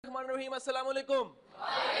الرحمن الرحیم. السلام علیکم.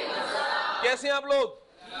 کیسے ہیں آپ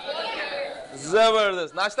لوگ؟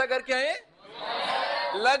 زبردست. ناشتہ کر کے آئے؟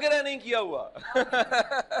 لگ رہا نہیں کیا ہوا.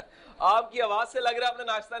 آپ کی آواز سے لگ رہا ہے آپ نے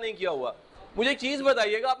ناشتہ نہیں کیا ہوا. مجھے ایک چیز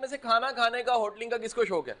بتائیے گا, آپ میں سے کھانا کھانے کا, ہوٹلنگ کا کس کو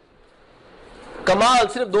شوق ہے؟ کمال.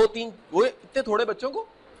 صرف 2-3 وہ اتنے تھوڑے بچوں کو؟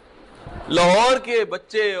 لاہور کے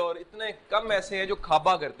بچے اور اتنے کم ایسے ہیں جو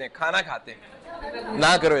کھابا کرتے ہیں, کھانا کھاتے ہیں.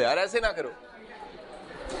 نہ کرو یار, ایسے نہ کرو,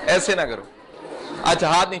 ایسے نہ کرو. اچھا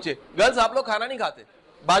ہاتھ نیچے. گرلز آپ لوگ کھانا نہیں کھاتے,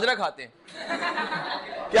 باجرہ کھاتے ہیں.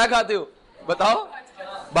 کیا کھاتے ہو بتاؤ؟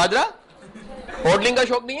 باجرہ. ہوٹلنگ کا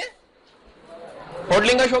شوق نہیں ہے؟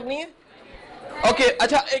 ہوٹلنگ کا شوق نہیں ہے؟ اوکے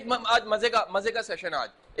اچھا, ایک آج مزے کا سیشن. آج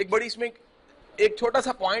ایک بڑی اس میں ایک چھوٹا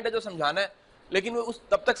سا پوائنٹ ہے جو سمجھانا ہے, لیکن وہ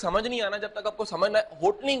تب تک سمجھ نہیں آنا جب تک آپ کو سمجھنا ہے.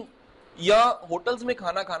 ہوٹلنگ یا ہوٹلز میں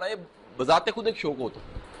کھانا کھانا یہ بذات خود ایک شوق ہوتا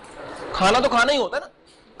ہے. کھانا تو کھانا ہی ہوتا ہے نا,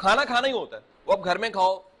 کھانا کھانا ہی ہوتا ہے. وہ آپ گھر میں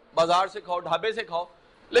کھاؤ, بازار سے کھاؤ, ڈھابے سے کھاؤ,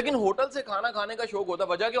 لیکن ہوٹل سے کھانا کھانے کا شوق ہوتا ہے.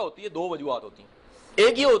 وجہ کیا ہوتی ہے؟ 2 وجوہات ہوتی ہیں.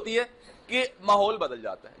 ایک یہ ہوتی ہے کہ ماحول بدل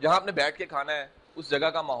جاتا ہے. جہاں آپ نے بیٹھ کے کھانا ہے اس جگہ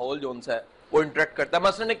کا ماحول جون سا ہے وہ انٹریکٹ کرتا ہے.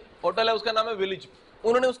 مثلا ایک ہوٹل ہے, اس کا نام ہے ولیج.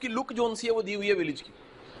 انہوں نے اس کی لک جون سی ہے وہ دی ہوئی ہے ولیج کی.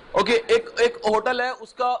 اوکے, ایک ہوٹل ہے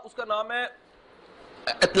اس کا نام ہے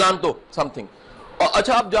اٹلانٹو سم تھنگ.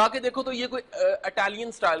 اچھا آپ جا کے دیکھو تو یہ کوئی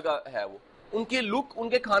اٹالین سٹائل کا ہے. وہ ان کے لک, ان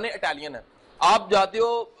کے کھانے اٹالین ہیں. آپ جاتے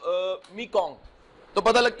ہو میکونگ تو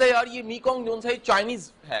پتہ لگتا ہے یار یہ میکونگ جون سا ہے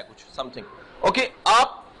چائنیز ہے کچھ سم تھنگ. اوکے,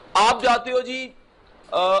 آپ جاتے ہو جی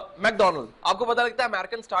میکڈونلڈ, آپ کو پتہ لگتا ہے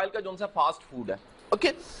امریکن سٹائل کا جون سا فاسٹ فوڈ ہے.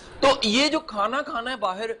 اوکے, تو یہ جو کھانا کھانا ہے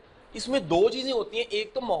باہر, اس میں 2 چیزیں ہوتی ہیں.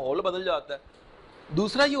 ایک تو ماحول بدل جاتا ہے,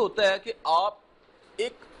 دوسرا یہ ہوتا ہے کہ آپ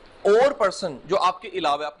ایک اور پرسن جو آپ کے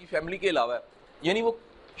علاوہ, آپ کی فیملی کے علاوہ ہے, یعنی وہ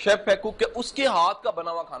شیف ہے, کوک ہے, اس کے ہاتھ کا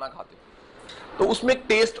بنا ہوا کھانا کھاتے ہو تو اس میں ایک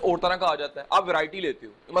ٹیسٹ اور طرح کا آ جاتا ہے. آپ ویرائٹی لیتے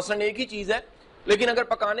ہو. مثلا ایک ہی چیز ہے لیکن اگر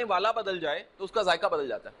پکانے والا بدل جائے تو اس کا ذائقہ بدل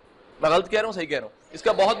جاتا ہے. میں غلط کہہ رہا ہوں صحیح کہہ رہا ہوں؟ اس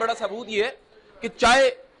کا بہت بڑا ثبوت یہ ہے کہ چائے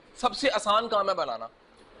سب سے آسان کام ہے بنانا,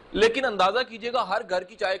 لیکن اندازہ کیجئے گا ہر گھر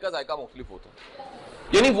کی چائے کا ذائقہ مختلف ہوتا ہے.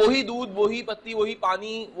 یعنی وہی دودھ, وہی پتی, وہی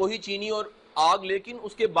پانی, وہی چینی اور آگ, لیکن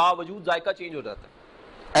اس کے باوجود ذائقہ چینج ہو جاتا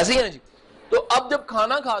ہے. ایسے ہی ہے نا جی. تو اب جب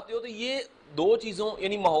کھانا کھاتے ہو تو یہ 2 چیزوں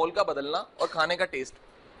یعنی ماحول کا بدلنا اور کھانے کا ٹیسٹ,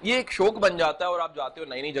 یہ ایک شوق بن جاتا ہے. اور آپ جاتے ہو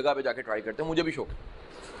نئی نئی جگہ پہ جا کے ٹرائی کرتے ہو. مجھے بھی شوق ہے.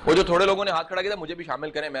 وہ جو تھوڑے لوگوں نے ہاتھ کھڑا کیا تھا مجھے بھی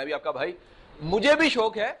شامل کریں, میں بھی آپ کا بھائی. مجھے بھی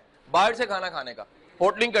شوق ہے باہر سے کھانا کھانے کا,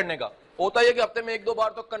 ہوٹلنگ کرنے کا. ہوتا یہ کہ ہفتے میں 1-2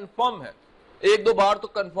 بار تو کنفرم ہے, 1-2 بار تو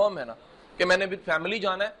کنفرم ہے نا کہ میں نے بھی فیملی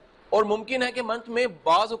جانا ہے. اور ممکن ہے کہ منتھ میں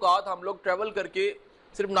بعض اوقات ہم لوگ ٹریول کر کے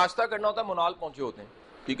صرف ناشتہ کرنا ہوتا ہے, منال پہنچے ہوتے ہیں.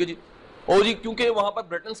 ٹھیک ہے جی. اور جی کیونکہ وہاں پر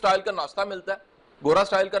برٹن سٹائل کا ناشتہ ملتا ہے, گورا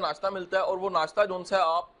سٹائل کا ناشتہ ملتا ہے, اور وہ ناشتہ جون سا ہے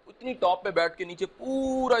آپ اتنی ٹاپ پہ بیٹھ کے نیچے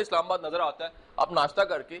پورا اسلام آباد نظر آتا ہے. آپ ناشتہ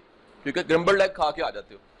کر کے ٹھیک ہے گرمبلڈ ایگ کھا کے آ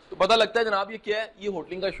جاتے ہو تو پتہ لگتا ہے جناب یہ کیا ہے, یہ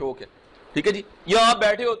ہوٹلنگ کا شوق ہے. ٹھیک ہے جی. یا آپ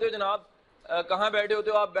بیٹھے ہوتے ہو جناب, کہاں بیٹھے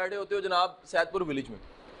ہوتے ہو آپ؟ بیٹھے ہوتے ہو جناب سید پور ولیج میں.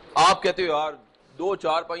 آپ کہتے ہو یار 2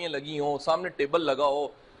 4 لگی ہوں, سامنے ٹیبل لگا ہو,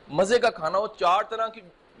 مزے کا کھانا ہو, 4 طرح کی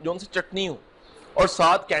جون سی چٹنی ہو, اور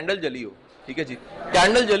ساتھ کینڈل جلی ہو. ٹھیک ہے جی,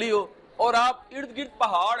 کینڈل جلی ہو, اور آپ ارد گرد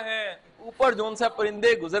پہاڑ ہیں, اوپر جون سا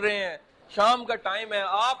پرندے گزر رہے ہیں, شام کا ٹائم ہے,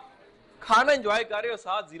 آپ کھانا انجوائے کر رہے ہو,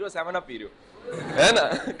 ساتھ 0-7 اپ پی رہے ہو, ہے نا.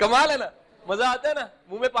 کمال ہے نا, مزہ آتا ہے نا.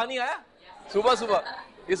 منہ میں پانی آیا صبح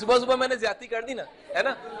یہ صبح میں نے زیادتی کر دی نا, ہے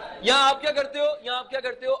نا. یہاں آپ کیا کرتے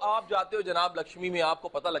ہو, آپ جاتے ہو جناب لکشمی میں. آپ کو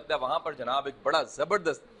پتہ لگتا ہے وہاں پر جناب ایک بڑا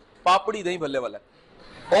زبردست پاپڑی دہی بھلے والا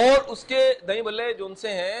ہے, اور اس کے دہی بھلے جون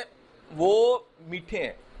سے ہیں وہ میٹھے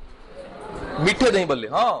ہیں, میٹھے دہی بھلے.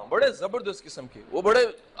 ہاں بڑے زبردست قسم کے, وہ بڑے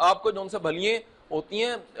آپ کو جون سے بھلیاں ہوتی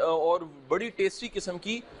ہیں اور بڑی ٹیسٹی قسم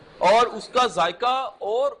کی, اور اس کا ذائقہ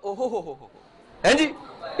اور اوہو ہیں جی,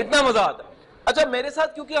 اتنا مزہ آتا ہے. اچھا میرے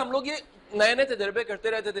ساتھ کیونکہ ہم لوگ یہ نئے نئے تجربے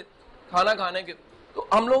کرتے رہتے تھے کھانا کھانے کے, تو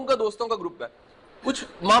ہم لوگوں کا دوستوں کا گروپ ہے. کچھ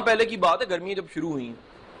ماہ پہلے کی بات ہے, گرمیاں جب شروع ہوئی,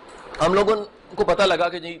 ہم لوگوں کو پتہ لگا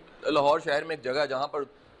کہ جی لاہور شہر میں ایک جگہ ہے جہاں پر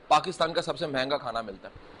پاکستان کا سب سے مہنگا کھانا ملتا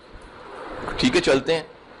ہے. ٹھیک ہے چلتے ہیں,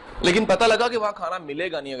 لیکن پتہ لگا کہ وہاں کھانا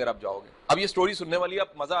ملے گا نہیں اگر آپ جاؤ گے. اب یہ سٹوری سننے والی ہے,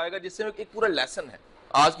 اب مزہ آئے گا, جس سے ایک پورا لیسن ہے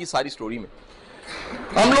آج کی ساری سٹوری میں.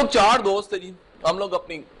 ہم لوگ 4 دوست تھے جی. ہم لوگ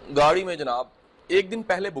اپنی گاڑی میں جناب ایک دن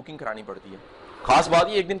پہلے بکنگ کرانی پڑتی ہے. خاص بات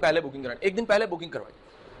یہ ایک دن پہلے بکنگ کروائی.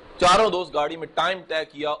 4 دوست گاڑی میں, ٹائم طے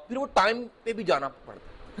کیا, پھر وہ ٹائم پہ بھی جانا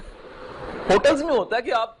پڑتا ہے. ہوٹلز میں ہوتا ہے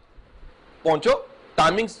کہ آپ پہنچو,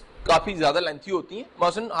 ٹائمنگز کافی زیادہ لینتھی ہوتی ہیں.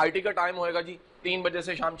 مثلا ہائی ٹی کا ٹائم ہوئے گا جی 3 بجے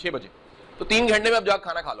سے شام 6 بجے, تو 3 گھنٹے میں آپ جا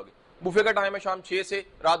کھانا کھا لو گے. بوفے کا ٹائم ہے شام 6 سے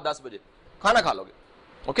رات 10 بجے, کھانا کھا لو گے.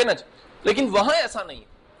 اوکے نا. لیکن وہاں ایسا نہیں ہے.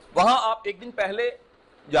 وہاں آپ ایک دن پہلے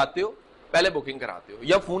جاتے ہو, پہلے بکنگ کراتے ہو,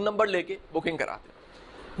 یا فون نمبر لے کے بکنگ کراتے ہو.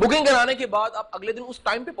 بکنگ کرانے کے بعد آپ اگلے دن اس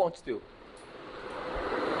ٹائم پہ پہنچتے ہو,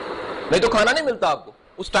 نہیں تو کھانا نہیں ملتا آپ کو.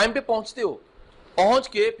 اس ٹائم پہ پہنچتے ہو, پہنچ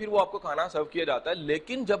کے پھر وہ آپ کو کھانا سرو کیا جاتا ہے.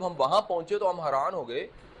 لیکن جب ہم وہاں پہنچے تو ہم حیران ہو گئے,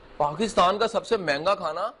 پاکستان کا سب سے مہنگا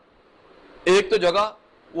کھانا, ایک تو جگہ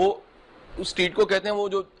وہ اس اسٹریٹ کو کہتے ہیں, وہ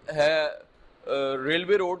جو ہے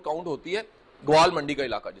ریلوے روڈ کاؤنٹ ہوتی ہے, گوال منڈی کا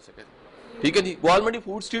علاقہ جسے کہتے ہیں, ٹھیک ہے جی. گوال منڈی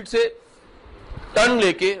فوڈ اسٹریٹ سے ٹرن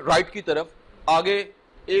لے کے رائٹ کی طرف آگے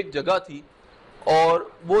ایک جگہ تھی, اور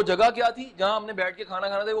وہ جگہ کیا تھی جہاں ہم نے بیٹھ کے کھانا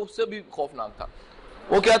کھانا تھا, وہ اس سے بھی خوفناک تھا.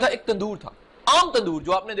 وہ کیا تھا, ایک تندور تھا, عام تندور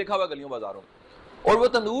جو آپ نے دیکھا ہوا گلیوں بازاروں میں, اور وہ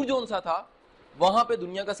تندور جو ان سا تھا وہاں پہ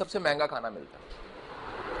دنیا کا سب سے مہنگا کھانا ملتا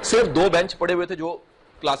ہے. صرف 2 بینچ پڑے ہوئے تھے جو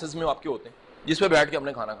کلاسز میں آپ کے ہوتے ہیں, جس پہ بیٹھ کے ہم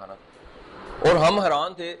نے کھانا کھانا تھا, اور ہم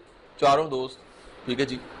حیران تھے, چاروں دوست, ٹھیک ہے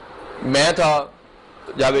جی. میں تھا,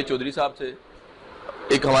 جاوید چودھری صاحب تھے,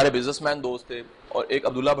 ایک ہمارے بزنس مین دوست تھے, اور ایک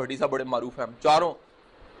عبداللہ بھٹی صاحب بڑے معروف ہیں. ہم چاروں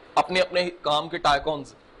اپنے اپنے کام کے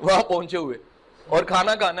ٹائکونز وہاں پہنچے ہوئے, اور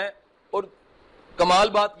کھانا کھانا ہے. اور کمال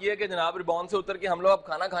بات یہ ہے کہ جناب ریبون سے اتر کے ہم لوگ اب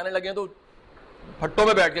کھانا کھانے لگے ہیں تو پھٹوں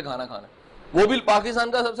میں بیٹھ کے کھانا کھانا, وہ بھی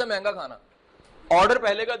پاکستان کا سب سے مہنگا کھانا. آرڈر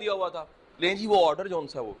پہلے کا دیا ہوا تھا, لیں جی وہ آرڈر جو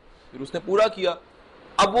سا وہ پھر اس نے پورا کیا.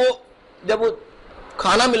 اب وہ جب وہ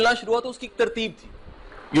کھانا ملنا شروع ہوا تو اس کی ایک ترتیب تھی,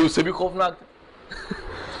 یہ اس سے بھی خوفناک تھا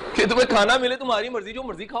کہ تمہیں کھانا ملے تمہاری مرضی, جو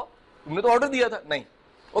مرضی کھاؤ, تم نے تو آرڈر دیا تھا. نہیں,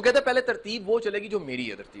 وہ کہتے پہلے ترتیب وہ چلے گی جو میری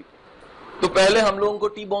ہے ترتیب. تو پہلے ہم لوگوں کو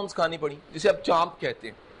ٹی بونز کھانی پڑی, جسے اب چامپ کہتے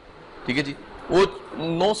ہیں, ٹھیک ہے جی. وہ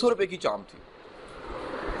 900 روپے کی چامپ تھی,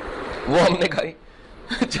 وہ ہم نے کھائی.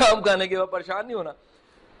 چامپ کھانے کے بعد پریشان نہیں ہونا,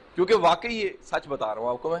 کیونکہ واقعی یہ سچ بتا رہا ہوں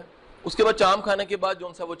آپ کو میں. اس کے بعد چامپ کھانے کے بعد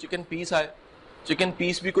جو سا وہ چکن پیس آئے, چکن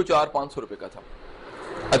پیس بھی کوئی 400-500 روپے کا تھا.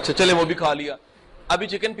 اچھا چلے وہ بھی کھا لیا. ابھی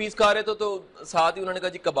چکن پیس کھا رہے تو ساتھ ہی انہوں نے کہا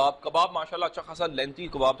جی کباب ماشاءاللہ اچھا خاصا لینتھی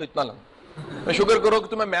کباب تھا, اتنا لمبا. میں شکر کرو کہ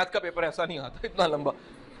تمہیں میتھ کا پیپر ایسا نہیں آتا, اتنا لمبا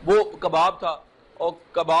وہ کباب تھا. اور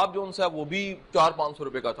کباب جو ان سے وہ بھی 400-500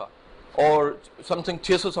 روپے کا تھا, اور سم تھنگ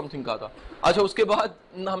 600 سم تھنگ کا تھا. اچھا اس کے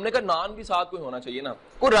بعد ہم نے کہا نان بھی ساتھ کوئی ہونا چاہیے نا,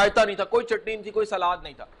 کوئی رائتا نہیں تھا, کوئی چٹنی نہیں تھی, کوئی سلاد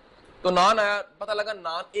نہیں تھا. تو نان آیا, پتہ لگا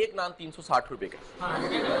نان, ایک نان 360 روپے کا.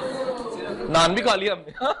 نان بھی کھا لیا ہم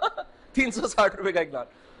نے 360 روپے کا ایک نان.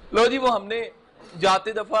 لو جی, وہ ہم نے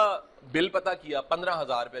جاتے دفعہ بل پتا کیا,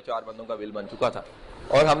 15,000 روپے 4 بندوں کا بل بن چکا تھا,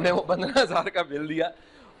 اور ہم نے وہ 15,000 کا بل دیا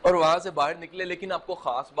اور وہاں سے باہر نکلے. لیکن آپ کو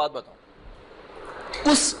خاص بات بتاؤں,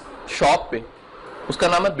 اس شاپ پہ, اس کا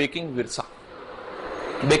نام ہے بیکنگ ورثہ.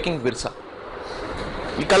 بیکنگ ورثہ,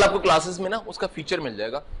 یہ کل آپ کو کلاسز میں نا اس کا فیچر مل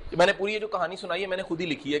جائے گا. میں نے پوری یہ جو کہانی سنائی ہے میں نے خود ہی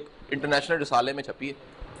لکھی ہے, انٹرنیشنل رسالے میں چھپی ہے,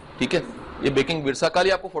 ٹھیک ہے. یہ بیکنگ ورثہ کل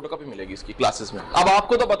ہی آپ کو فوٹو کاپی ملے گی اس کی کلاسز میں. اب آپ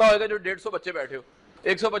کو تو پتا ہوگا, جو 150 بچے بیٹھے ہو,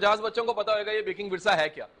 150 بچوں کو پتا ہوگا یہ بیکنگ ورثہ ہے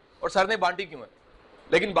کیا اور سر نے بانٹی کیوں ہے.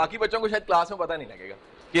 لیکن باقی بچوں کو شاید کلاس میں پتا نہیں لگے گا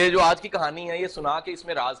کہ جو آج کی کہانی ہے یہ سنا کے اس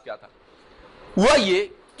میں راز کیا تھا. ہوا یہ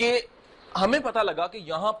کہ ہمیں پتا لگا کہ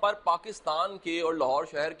یہاں پر پاکستان کے اور لاہور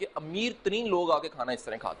شہر کے امیر ترین لوگ آ کے کھانا اس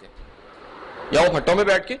طرح کھاتے ہیں, یا وہ پھٹوں میں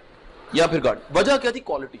بیٹھ کے یا پھر گاڑی. وجہ کیا تھی؟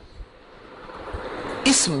 کوالٹی.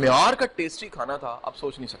 اس معیار کا ٹیسٹی کھانا تھا, آپ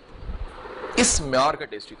سوچ نہیں سکتے, اس معیار کا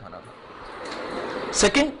ٹیسٹی کھانا تھا.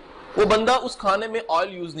 سیکنڈ, وہ بندہ اس کھانے میں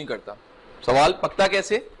آئل یوز نہیں کرتا. سوال پکتا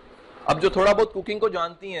کیسے؟ اب جو تھوڑا بہت کوکنگ کو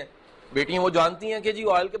جانتی ہیں بیٹیاں, وہ جانتی ہیں کہ جی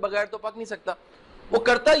آئل کے بغیر تو پک نہیں سکتا. وہ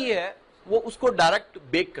کرتا یہ ہے, وہ اس کو ڈائریکٹ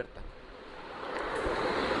بیک کرتا ہے,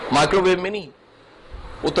 مائکرو ویو میں نہیں,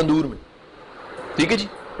 وہ تندور میں, ٹھیک ہے جی.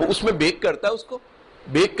 وہ اس میں بیک کرتا ہے, اس کو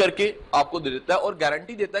بیک کر کے آپ کو دے دیتا ہے, اور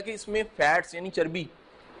گارنٹی دیتا ہے کہ اس میں فیٹس یعنی چربی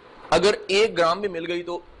اگر 1 گرام بھی مل گئی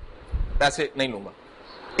تو پیسے نہیں لوں گا.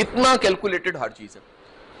 اتنا کیلکولیٹڈ ہر چیز ہے.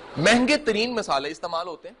 مہنگے ترین مسالے استعمال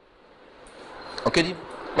ہوتے ہیں, اوکے جی.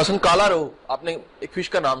 مثلا کالا رہو, آپ نے ایک فش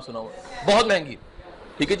کا نام سنا ہوا, بہت مہنگی,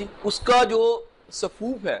 ٹھیک ہے جی. اس کا جو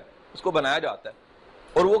سفوف ہے اس کو بنایا جاتا ہے,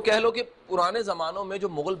 اور وہ کہہ لو کہ پرانے زمانوں میں جو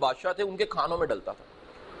مغل بادشاہ تھے ان کے کھانوں میں ڈلتا تھا.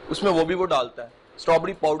 اس میں وہ بھی وہ ڈالتا ہے,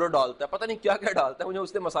 اسٹرابری پاؤڈر ڈالتا ہے, پتہ نہیں کیا کیا ڈالتا ہے. مجھے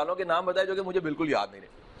اس نے مسالوں کے نام بتائے جو کہ مجھے بالکل یاد نہیں رہے.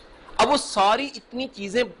 اب وہ ساری اتنی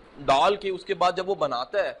چیزیں ڈال کے اس کے بعد جب وہ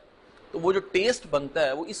بناتا ہے تو وہ جو ٹیسٹ بنتا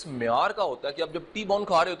ہے وہ اس معیار کا ہوتا ہے کہ اب جب ٹی بون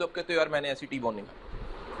کھا رہے ہوتے ہو اب کہتے ہو یار میں نے ایسی ٹی بون نہیں کھائی.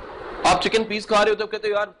 آپ چکن پیس کھا رہے ہوتے ہو کہتے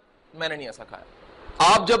ہو یار میں نے نہیں ایسا کھایا.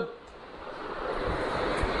 آپ جب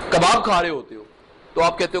کباب کھا رہے ہوتے ہو تو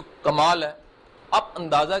آپ کہتے ہو کمال ہے. آپ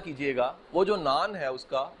اندازہ کیجئے گا, وہ جو نان ہے اس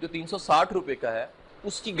کا جو 360 روپے کا ہے,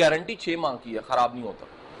 اس کی گارنٹی 6 ماہ کی ہے, خراب نہیں ہوتا.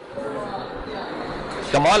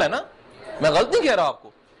 کمال ہے نا, میں غلط نہیں کہہ رہا آپ کو.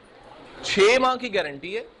 6 ماہ کی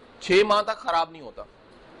گارنٹی ہے, 6 ماہ تک خراب نہیں ہوتا,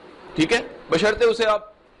 ٹھیک ہے. بشرطے اسے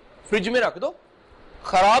آپ فریج میں رکھ دو,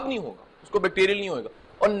 خراب نہیں ہوگا, اس کو بیکٹیریل نہیں ہوئے گا.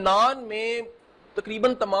 اور نان میں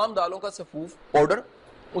تقریباً تمام دالوں کا سفوف پاؤڈر,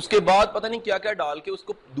 اس کے بعد پتہ نہیں کیا کیا ڈال کے اس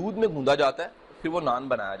کو دودھ میں گوندا جاتا ہے, پھر وہ نان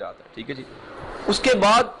بنایا جاتا ہے, ٹھیک ہے جی. اس کے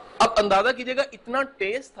بعد اب اندازہ کیجئے گا اتنا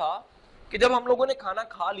ٹیسٹ تھا کہ جب ہم لوگوں نے کھانا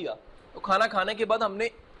کھا لیا تو کھانا کھانے کے بعد ہم نے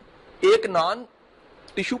ایک نان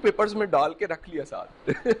ٹیشو پیپرز میں ڈال کے رکھ لیا ساتھ.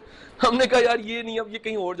 ہم نے کہا یار یہ نہیں, اب یہ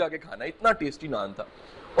کہیں اور جا کے کھانا ہے. اتنا ٹیسٹی نان تھا.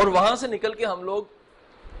 اور وہاں سے نکل کے ہم لوگ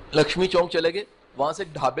لکشمی چوک چلے گئے, وہاں سے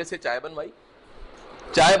ڈھابے سے چائے بنوائی,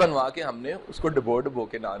 چائے بنوا کے ہم نے اس کو ڈبو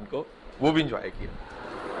کے نان کو وہ بھی انجوائے کیا.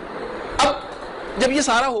 اب جب یہ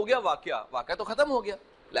سارا ہو گیا واقعہ تو ختم ہو گیا,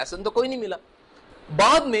 لیسن تو کوئی نہیں ملا.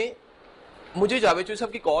 بعد میں مجھے جاوید چوہدری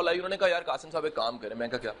صاحب کی کال آئی, انہوں نے کہا یار قاسم صاحب ایک کام کریں. میں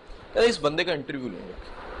کہا کیا؟ کہ اس بندے کا انٹرویو لیں گے.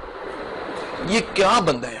 یہ کیا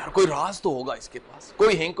بندہ ہے یار, کوئی راز تو ہوگا اس کے پاس,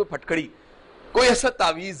 کوئی ہینگ, کوئی پھٹکڑی, کوئی ایسا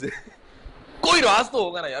تعویذ, کوئی راز تو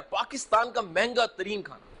ہوگا نا یار. پاکستان کا مہنگا ترین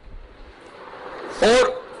کھانا,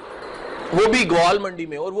 اور وہ بھی گوال منڈی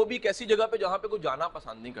میں, اور وہ بھی ایک ایسی جگہ پہ جہاں پہ کوئی جانا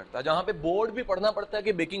پسند نہیں کرتا, جہاں پہ بورڈ بھی پڑھنا پڑتا ہے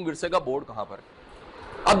کہ بیکنگ ورثے کا بورڈ کہاں پر.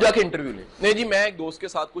 اب جا کے انٹرویو لیں. نہیں جی, میں ایک دوست کے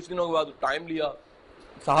ساتھ کچھ دنوں کے بعد ٹائم لیا.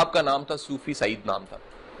 صاحب کا نام تھا صوفی سعید نام تھا,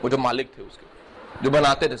 وہ جو مالک تھے اس کے, جو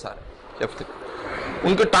بناتے تھے سارے شیف تھے.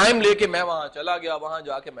 ان کا ٹائم لے کے میں وہاں چلا گیا. وہاں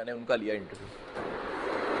جا کے میں نے ان کا لیا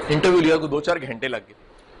انٹرویو لیا کو 2-4 گھنٹے لگ گئے.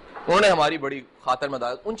 انہوں نے ہماری بڑی خاطر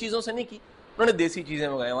مدد ان چیزوں سے نہیں کی, انہوں نے دیسی چیزیں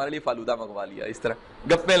منگائی, ہمارے لیے فالودہ منگوا لیا. اس طرح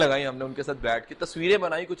گپیں لگائی ہم نے ان کے ساتھ بیٹھ کے, تصویریں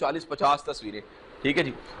بنائی, کچھ 40-50 تصویریں, ٹھیک ہے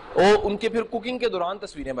جی. اور ان کے پھر کوکنگ کے دوران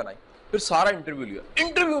تصویریں بنائی, پھر سارا انٹرویو لیا.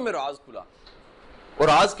 انٹرویو میں راز کھلا, اور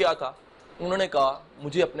راز کیا تھا؟ انہوں نے کہا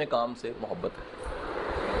مجھے اپنے کام سے محبت ہے.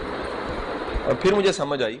 اور پھر مجھے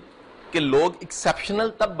سمجھ آئی کہ لوگ ایکسیپشنل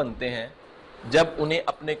تب بنتے ہیں جب انہیں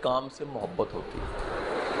اپنے کام سے محبت ہوتی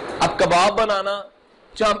ہے. اب کباب بنانا,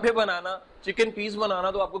 چامپے بنانا, چکن پیس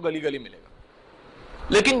بنانا تو آپ کو گلی گلی ملے گا,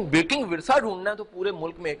 لیکن بیکنگ ورثہ ڈھونڈنا ہے تو پورے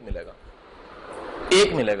ملک میں ایک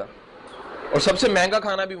ملے گا, اور سب سے مہنگا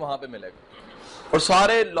کھانا بھی وہاں پہ ملے گا. اور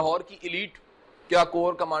سارے لاہور کی ایلیٹ, کیا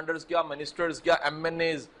کور کمانڈرز, کیا منسٹرز, کیا ایم این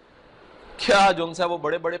ایز, کیا جو ہے وہ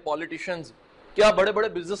بڑے بڑے پالیٹیشنز, کیا بڑے بڑے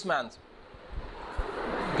بزنس مینز,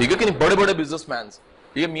 ٹھیک ہے کہ نہیں, بڑے بڑے بزنس مینز,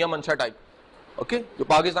 یہ میاں منشا ٹائپ, اوکے, جو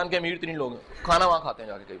پاکستان کے امیر ترین لوگ ہیں, کھانا وہاں کھاتے ہیں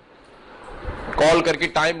جا کے, کہیں کال کر کے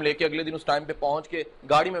ٹائم لے کے اگلے دن اس ٹائم پہ پہنچ کے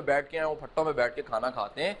گاڑی میں بیٹھ کے وہ پھٹوں میں بیٹھ کے کھانا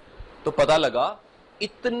کھاتے ہیں. تو پتا لگا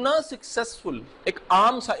اتنا سکسیسفل ایک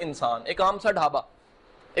عام سا انسان, ایک عام سا ڈھابا,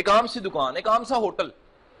 ایک عام سی دکان, ایک عام سا ہوٹل,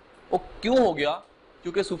 وہ کیوں ہو گیا؟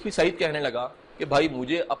 کیونکہ صوفی سعید کہنے لگا کہ بھائی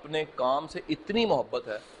مجھے اپنے کام سے اتنی محبت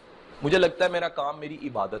ہے, مجھے لگتا ہے میرا کام میری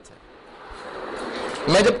عبادت ہے.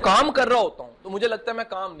 میں جب کام کر رہا ہوتا ہوں تو مجھے لگتا ہے میں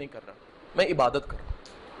کام نہیں کر رہا, میں عبادت کر رہا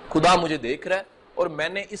ہوں. خدا مجھے دیکھ رہا ہے اور میں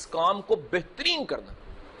نے اس کام کو بہترین کرنا.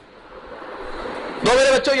 تو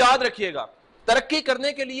میرے بچوں یاد رکھیے گا, ترقی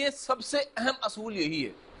کرنے کے لیے سب سے اہم اصول یہی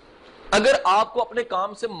ہے, اگر آپ کو اپنے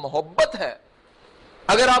کام سے محبت ہے,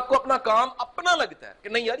 اگر آپ کو اپنا کام اپنا لگتا ہے کہ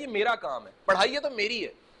نہیں یار یہ میرا کام ہے, پڑھائی ہے تو میری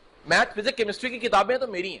ہے, میتھ فزکس کیمسٹری کی کتابیں ہیں تو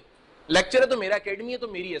میری ہیں, لیکچر ہے تو میرا, اکیڈمی ہے تو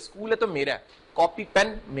میری ہے, اسکول ہے تو میرا ہے, کاپی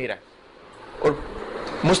پین میرا ہے, اور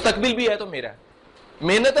مستقبل بھی ہے تو میرا ہے,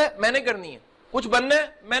 محنت ہے میں نے کرنی ہے, کچھ بننا ہے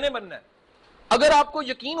میں نے بننا ہے. اگر آپ کو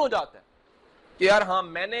یقین ہو جاتا ہے کہ یار ہاں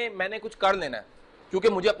میں نے کچھ کر لینا ہے کیونکہ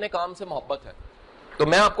مجھے اپنے کام سے محبت ہے, تو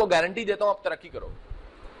میں آپ کو گارنٹی دیتا ہوں آپ ترقی کرو.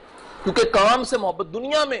 کیونکہ کام سے محبت,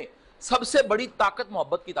 دنیا میں سب سے بڑی طاقت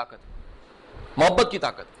محبت کی طاقت ہے, محبت کی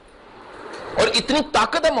طاقت. اور اتنی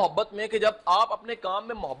طاقت ہے محبت میں کہ جب آپ اپنے کام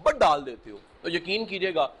میں محبت ڈال دیتے ہو تو یقین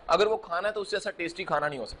کیجئے گا اگر وہ کھانا ہے تو اس سے ایسا ٹیسٹی کھانا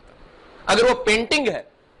نہیں ہو سکتا, اگر وہ پینٹنگ ہے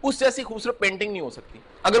اس سے ایسی خوبصورت پینٹنگ نہیں ہو سکتی,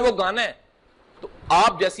 اگر وہ گانا ہے تو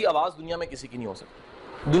آپ جیسی آواز دنیا میں کسی کی نہیں ہو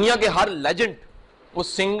سکتی. دنیا کے ہر لیجنڈ, وہ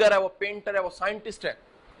سنگر ہے, وہ پینٹر ہے, وہ سائنٹسٹ ہے,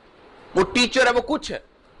 وہ ٹیچر ہے, وہ کچھ ہے,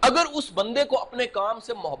 اگر اس بندے کو اپنے کام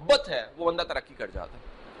سے محبت ہے وہ بندہ ترقی کر جاتا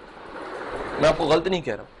ہے. میں آپ کو غلط نہیں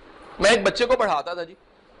کہہ رہا ہوں. میں ایک بچے کو پڑھاتا تھا جی,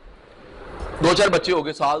 2-4 بچے ہو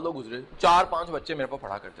گئے, سال 2 گزرے, 4-5 بچے میرے پاس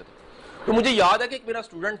پڑھا کرتے تھے. تو مجھے یاد ہے کہ ایک میرا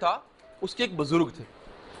اسٹوڈنٹ تھا, اس کے ایک بزرگ تھے,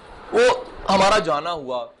 وہ ہمارا جانا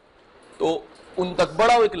ہوا تو ان تک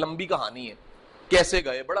بڑا ایک لمبی کہانی ہے, کیسے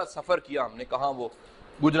گئے, بڑا سفر کیا ہم نے, کہاں وہ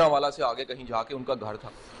گجرانوالا سے آگے کہیں جا کے ان کا گھر تھا,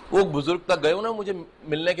 وہ بزرگ تک گئے. انہوں نے مجھے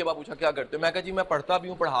ملنے کے بعد پوچھا کیا کرتے ہو, میں کہا جی میں پڑھتا بھی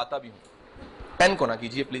ہوں پڑھاتا بھی ہوں. پین کو نہ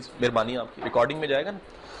کیجیے پلیز, مہربانی آپ کی, ریکارڈنگ میں جائے گا نا.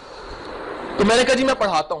 تو میں نے کہا جی میں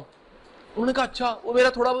پڑھاتا ہوں. انہوں نے کہا اچھا, وہ میرا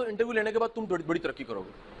تھوڑا انٹرویو لینے کے بعد تم بڑی ترقی کرو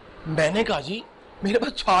گے. میں نے کہا جی میرے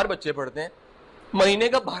پاس 4 بچے پڑھتے ہیں, مہینے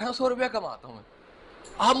کا 1200 روپیہ کماتا ہوں میں,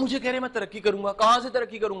 آپ مجھے کہہ رہے ہیں میں ترقی کروں گا, کہاں سے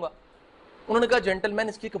ترقی کروں گا؟ انہوں نے کہا جینٹل مین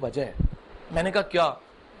اس کی ایک وجہ ہے. میں نے کہا کیا؟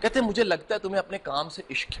 کہتے مجھے لگتا ہے تمہیں اپنے کام سے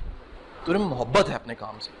عشق ہے, تمہیں محبت ہے اپنے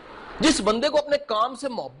کام سے. جس بندے کو اپنے کام سے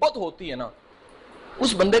محبت ہوتی ہے نا,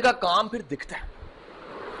 اس بندے کا کام پھر دکھتا ہے,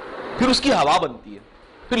 پھر اس کی ہوا بنتی ہے.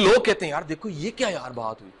 پھر لوگ کہتے ہیں یار دیکھو یہ کیا یار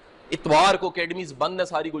بات ہوئی, اتوار کو اکیڈمیز بند ہے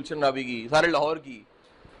ساری گلشن نبی کی, سارے لاہور کی,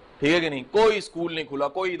 ٹھیک ہے کہ نہیں, کوئی اسکول نہیں کھلا,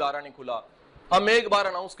 کوئی ادارہ نہیں کھلا. ہم ایک بار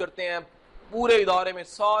اناؤنس کرتے ہیں, پورے ادارے میں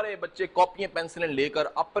سارے بچے کاپیاں پینسلیں لے کر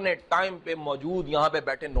اپنے ٹائم پہ موجود یہاں پہ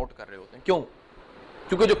بیٹھے نوٹ کر رہے ہوتے ہیں. کیوں؟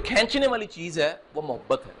 کیونکہ جو کھینچنے والی چیز ہے وہ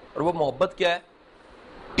محبت ہے. اور وہ محبت کیا ہے؟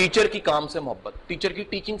 ٹیچر کی کام سے محبت, ٹیچر کی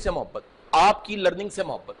ٹیچنگ سے محبت, آپ کی لرننگ سے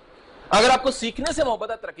محبت. اگر آپ کو سیکھنے سے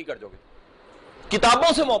محبت ہے ترقی کر جاؤ گے,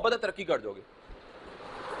 کتابوں سے محبت ہے ترقی کر جاؤ گے,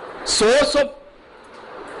 سورس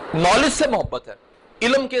آف نالج سے محبت ہے,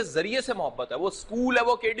 علم کے ذریعے سے محبت ہے, وہ اسکول ہے,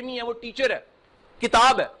 وہ اکیڈمی ہے, وہ ٹیچر ہے,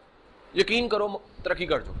 کتاب ہے, یقین کرو ترقی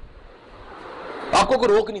کر جاؤ. آپ کو کوئی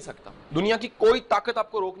روک نہیں سکتا, دنیا کی کوئی طاقت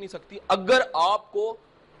آپ کو روک نہیں سکتی اگر آپ کو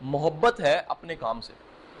محبت ہے اپنے کام سے.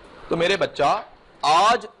 تو میرے بچہ,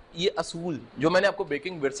 آج یہ اصول جو میں نے آپ کو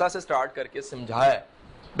بیکنگ ورثہ سے سٹارٹ کر کے سمجھایا ہے,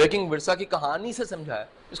 بیکنگ ورثہ کی کہانی سے سمجھایا ہے,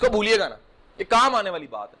 اس کو بھولیے گا نا, یہ کام آنے والی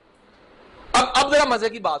بات ہے. اب ذرا مزے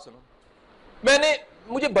کی بات سنو.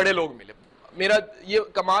 مجھے بڑے لوگ ملے, میرا یہ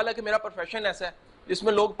کمال ہے کہ میرا پروفیشن ایسا ہے جس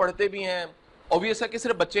میں لوگ پڑھتے بھی ہیں, obvious ہے کہ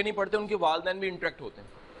صرف بچے نہیں پڑھتے, ان کے والدین بھی انٹریکٹ ہوتے ہیں.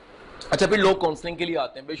 اچھا, پھر لوگ کاؤنسلنگ کے لیے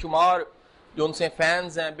آتے ہیں, بے شمار جو ان سے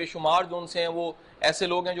فینز ہیں, بے شمار جو ان سے ہیں وہ ایسے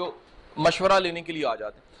لوگ ہیں جو مشورہ لینے کے لیے آ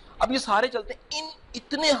جاتے ہیں. اب یہ سارے چلتے ہیں, ان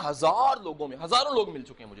اتنے ہزار لوگوں میں, ہزاروں لوگ مل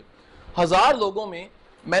چکے ہیں مجھے, ہزار لوگوں میں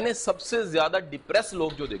میں نے سب سے زیادہ ڈپریس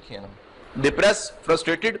لوگ جو دیکھے ہیں نا, ڈپریس,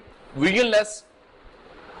 فرسٹریٹڈ, ویژن لیس,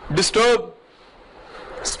 ڈسٹرب,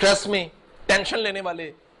 سٹریس میں, ٹینشن لینے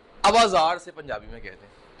والے, آوازار سے پنجابی میں کہتے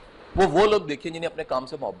ہیں, وہ لوگ دیکھیں جنہیں اپنے کام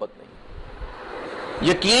سے محبت نہیں.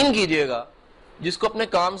 یقین کیجئے گا, جس کو اپنے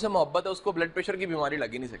کام سے محبت ہے اس کو بلڈ پریشر کی بیماری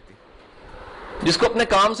لگ ہی نہیں سکتی. جس کو اپنے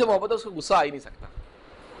کام سے محبت ہے اس کو غصہ آ ہی نہیں سکتا.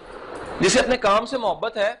 جسے اپنے کام سے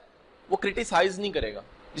محبت ہے وہ کرٹیسائز نہیں کرے گا,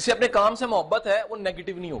 جسے اپنے کام سے محبت ہے وہ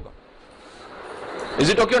نیگیٹو نہیں ہوگا. Is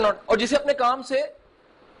it okay or not? اور جسے اپنے کام سے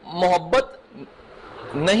محبت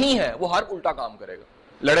نہیں ہے وہ ہر الٹا کام کرے گا,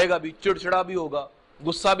 لڑے گا بھی, چڑچڑا بھی ہوگا,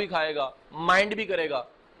 غصہ بھی کھائے گا, مائنڈ بھی کرے گا.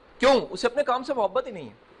 کیوں؟ اسے اپنے کام سے محبت ہی نہیں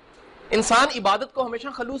ہے. انسان عبادت کو ہمیشہ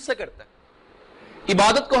خلوص سے کرتا ہے,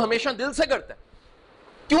 عبادت کو ہمیشہ دل سے کرتا ہے.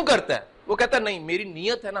 کیوں کرتا ہے؟ وہ کہتا ہے نہیں, میری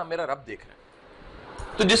نیت ہے نا, میرا رب دیکھ رہا ہے.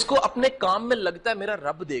 تو جس کو اپنے کام میں لگتا ہے میرا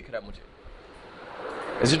رب دیکھ رہا ہے مجھے,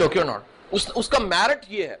 Is it okay or not? اس کا میرٹ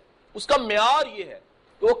یہ ہے, اس کا معیار یہ ہے,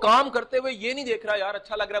 تو وہ کام کرتے ہوئے یہ نہیں دیکھ رہا یار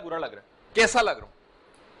اچھا لگ رہا ہے, برا لگ رہا ہے, کیسا لگ رہا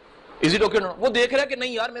ہوں. Is it okay or not? وہ دیکھ رہا ہے کہ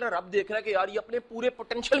نہیں یار میرا رب دیکھ رہا ہے کہ یار یہ اپنے پورے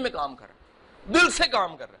پوٹینشل میں کام کر رہا ہے, دل سے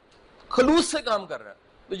کام کر رہا ہے, خلوص سے کام کر رہا ہے.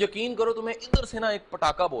 تو یقین کرو تمہیں ادھر سے نا ایک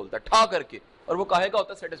پٹاخہ بولتا ہے ٹھا کر کے, اور وہ کاہے کا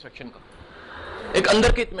ہوتا ہے؟ سیٹسفیکشن کا, ایک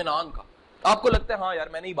اندر کے اطمینان کا. آپ کو لگتا ہے ہاں یار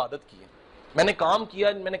میں نے عبادت کی ہے, میں نے کام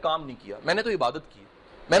کیا, میں نے کام نہیں کیا, میں نے تو عبادت کی,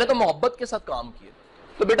 میں نے تو محبت کے ساتھ کام کیا.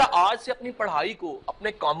 تو بیٹا آج سے اپنی پڑھائی کو,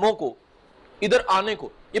 اپنے کاموں کو, ادھر آنے کو,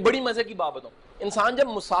 یہ بڑی مزے کی بات بتاؤں, انسان جب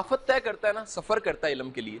مسافت طے کرتا ہے نا, سفر کرتا ہے علم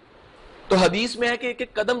کے لیے, تو حدیث میں ہے کہ ایک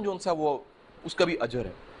ایک قدم جو سا وہ اس کا بھی اجر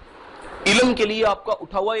ہے. علم کے لیے آپ کا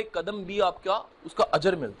اٹھا ہوا ایک قدم بھی آپ کا اس کا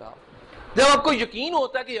اجر ملتا ہے. جب آپ کو یقین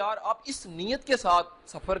ہوتا ہے کہ یار آپ اس نیت کے ساتھ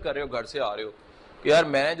سفر کر رہے ہو, گھر سے آ رہے ہو کہ یار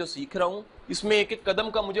میں جو سیکھ رہا ہوں اس میں ایک ایک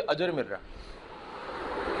قدم کا مجھے اجر مل رہا ہے,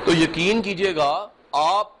 تو یقین کیجئے گا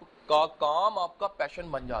آپ کا کام آپ کا پیشن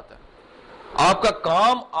بن جاتا ہے, آپ کا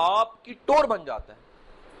کام آپ کی ٹور بن جاتا ہے,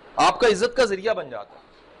 آپ کا عزت کا ذریعہ بن جاتا ہے,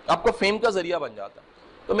 آپ کا فیم کا ذریعہ بن جاتا ہے.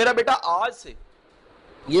 تو میرا بیٹا آج سے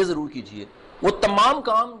یہ ضرور کیجئے, وہ تمام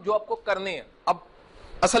کام جو آپ کو کرنے ہیں, اب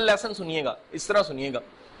اصل لیسن سنیے گا, اس طرح سنیے گا,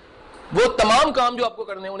 وہ تمام کام جو آپ کو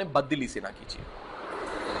کرنے ہیں انہیں بددلی سے نہ کیجئے,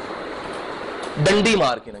 ڈنڈی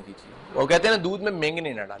مار کے نہ کیجئے. وہ کہتے ہیں نا دودھ میں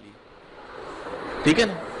مینگنے نہ ڈالیے, ٹھیک ہے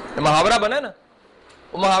نا, محاورہ بنا ہے نا,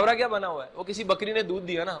 وہ محاورہ کیا بنا ہوا ہے, وہ کسی بکری نے دودھ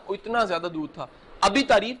دیا نا, وہ اتنا زیادہ دودھ تھا, ابھی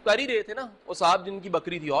تعریف کر ہی رہے تھے نا وہ صاحب جن کی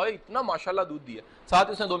بکری تھی, اوئے اتنا ماشاءاللہ دودھ دیا, ساتھ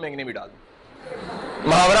اس نے 2 مینگنے بھی ڈال دی,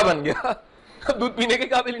 محاورہ بن گیا, دودھ پینے کے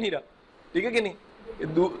قابل نہیں رہا, ٹھیک ہے کہ نہیں,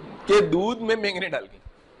 کہ دودھ میں مینگنے ڈال گئی.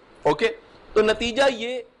 اوکے, تو نتیجہ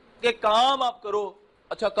یہ کہ کام آپ کرو.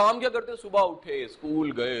 اچھا کام کیا کرتے ہو؟ صبح اٹھے,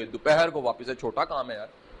 اسکول گئے, دوپہر کو واپس, ہے چھوٹا کام ہے یار,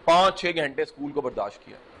 5-6 گھنٹے اسکول کو برداشت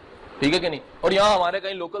کیا, ٹھیک ہے کہ نہیں. اور یہاں ہمارے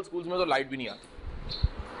کہیں لوکل اسکولز میں تو لائٹ بھی نہیں آتی,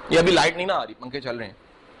 یہ ابھی لائٹ نہیں نہ آ رہی, پنکھے چل رہے ہیں,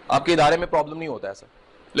 آپ کے ادارے میں پرابلم نہیں ہوتا ایسا,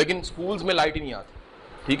 لیکن اسکولز میں لائٹ ہی نہیں آتی,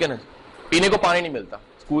 ٹھیک ہے نا, پینے کو پانی نہیں ملتا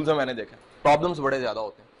اسکولز میں, میں نے دیکھا پرابلمس بڑے زیادہ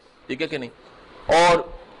ہوتے ہیں, ٹھیک ہے کہ نہیں. اور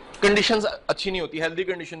کنڈیشنز اچھی نہیں ہوتی, ہیلدی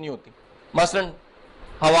کنڈیشن نہیں ہوتی, مثلا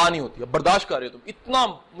ہوا نہیں ہوتی, اب برداشت کر رہے ہو تم, اتنا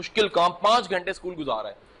مشکل کام, 5 گھنٹے اسکول گزارا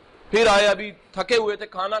ہے, پھر آئے ابھی تھکے ہوئے تھے,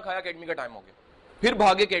 کھانا کھایا, اکیڈمی کا ٹائم ہو گیا, پھر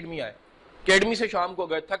بھاگے اکیڈمی آئے, اکیڈمی سے شام کو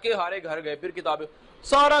گئے, تھکے ہارے گھر گئے, پھر کتابیں,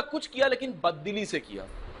 سارا کچھ کیا لیکن بددلی سے کیا.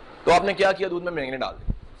 تو آپ نے کیا کیا؟ دودھ میں مینگنے ڈال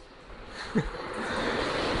دی,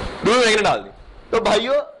 دودھ میں مینگنے ڈال دی. تو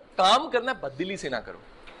بھائیو کام کرنا بددلی سے نہ کرو,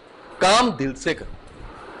 کام دل سے کرو.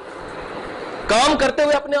 کام کرتے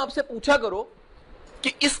ہوئے اپنے آپ سے پوچھا کرو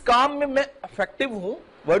کہ اس کام میں میں افیکٹو ہوں.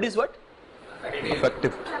 Word is what? افیکٹو,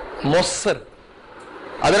 مؤثر.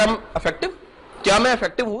 اگر ہم افیکٹو, کیا میں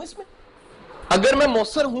افیکٹو ہوں اس میں؟ اگر میں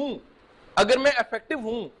مؤثر ہوں, اگر میں افیکٹو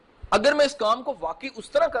ہوں, اگر میں اس کام کو واقعی اس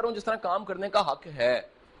طرح کروں جس طرح کام کرنے کا حق ہے,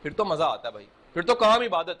 پھر تو مزہ آتا ہے بھائی, پھر تو کام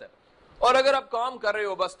عبادت ہے. اور اگر آپ کام کر رہے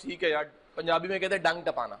ہو بس ٹھیک ہے یار, پنجابی میں کہتے ہیں ڈنگ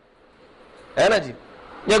ٹپانا ہے نا جی,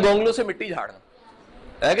 یا گونگلوں سے مٹی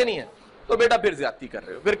جھاڑنا ہے کہ نہیں ہے, تو بیٹا پھر زیادتی کر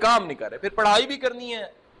رہے ہو, پھر کام نہیں کر رہے. پھر پڑھائی بھی کرنی ہے,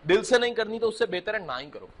 دل سے نہیں کرنی تو اس سے بہتر ہے نہ ہی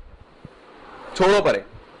کرو, چھوڑو پرے.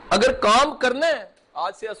 اگر کام کرنا ہے,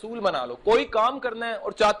 آج سے اصول بنا لو, کوئی کام کرنا ہے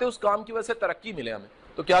اور چاہتے اس کام کی وجہ سے ترقی ملے ہمیں,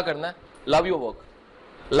 تو کیا کرنا ہے؟ Love your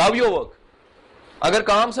work, love your work. اگر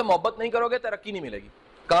کام سے محبت نہیں کرو گے ترقی نہیں ملے گی.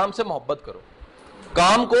 کام سے محبت کرو,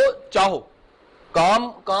 کام کو چاہو,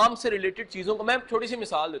 کام سے ریلیٹڈ چیزوں کو. میں چھوٹی سی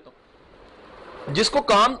مثال دیتا ہوں, جس کو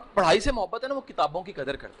کام پڑھائی سے محبت ہے نا, وہ کتابوں کی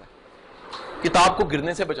قدر کرتا ہے, کتاب کو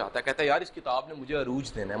گرنے سے بچاتا ہے, کہتا ہے یار اس کتاب نے مجھے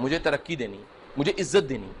عروج دینا ہے, مجھے ترقی دینی ہے, مجھے عزت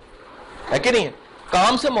دینی ہے کہ نہیں ہے.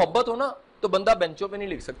 کام سے محبت ہو نا تو بندہ بینچوں پہ نہیں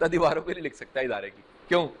لکھ سکتا, دیواروں پہ نہیں لکھ سکتا ادارے کی.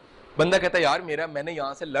 کیوں؟ بندہ کہتا ہے یار میں نے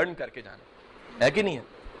یہاں سے لرن کر کے جانا ہے کہ نہیں ہے.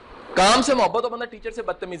 کام سے محبت ہو, بندہ ٹیچر سے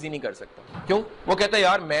بدتمیزی نہیں کر سکتا. کیوں؟ وہ کہتا ہے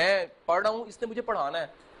یار میں پڑھ رہا ہوں, اس نے مجھے پڑھانا ہے,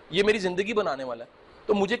 یہ میری زندگی بنانے والا ہے,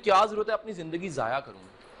 تو مجھے کیا ضرورت ہے اپنی زندگی ضائع کروں,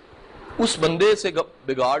 اس بندے سے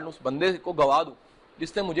بگاڑ لوں, اس بندے کو گوا دوں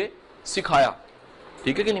جس نے مجھے سکھایا.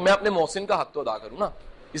 ٹھیک ہے کہ نہیں؟ میں اپنے محسن کا حق تو ادا کروں نا,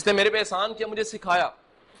 اس نے میرے پہ احسان کیا, مجھے سکھایا,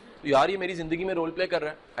 تو یار یہ میری زندگی میں رول پلے کر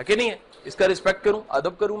رہا ہے کہ نہیں ہے, اس کا رسپیکٹ کروں,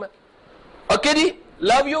 ادب کروں میں. Okay G,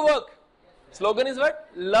 love your work, slogan is what,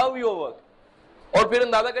 love your work. اور پھر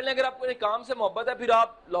اندازہ کر لیں, اگر آپ کو کام سے محبت ہے, پھر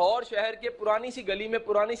آپ لاہور شہر کے پرانی سی گلی میں,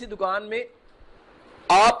 پرانی سی دکان میں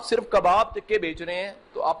آپ صرف کباب ٹکے بیچ رہے ہیں,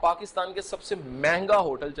 تو آپ پاکستان کے سب سے مہنگا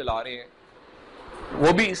ہوٹل چلا رہے ہیں,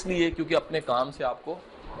 وہ بھی اس لیے کیونکہ اپنے کام سے آپ کو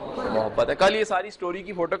محبت ہے. کل یہ ساری سٹوری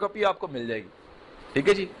کی فوٹو کاپی آپ کو مل جائے گی, ٹھیک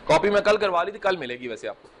ہے جی, کاپی میں کل کروا لی تھی, کل ملے گی, ویسے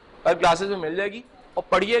آپ کو کل کلاسز میں مل جائے گی, اور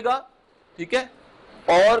پڑھیے گا, ٹھیک ہے.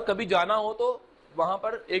 اور کبھی جانا ہو تو وہاں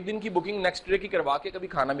پر ایک دن کی بکنگ نیکسٹ ڈے کی کروا کے کبھی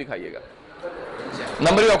کھانا بھی کھائیے گا.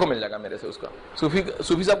 نمبر بھی آپ کو مل جائے گا میرے سے, اس کا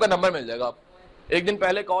صوفی صاحب کا نمبر مل جائے گا, آپ ایک دن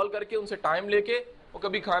پہلے کال کر کے ان سے ٹائم لے کے وہ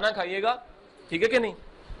کبھی کھانا کھائیے گا, ٹھیک ہے کہ نہیں.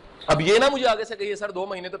 اب یہ نہ مجھے آگے سے کہیے سر 2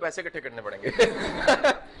 مہینے تو پیسے اکٹھے کرنے پڑیں گے,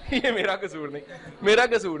 یہ میرا قصور نہیں, میرا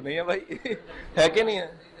قصور نہیں ہے بھائی, ہے کہ نہیں ہے.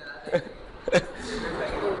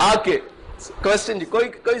 آکے کوشچن جی,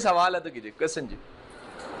 کوئی سوال ہے تو کیجیے کوشچن جی,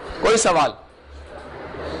 کوئی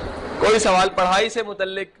سوال پڑھائی سے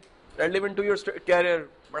متعلق, ریلیونٹ ٹو یور کیریئر,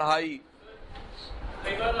 پڑھائی.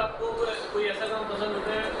 ایک بار آپ کو کوئی ایسا کام پسند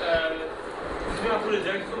ہوتا ہے جس میں آپ کو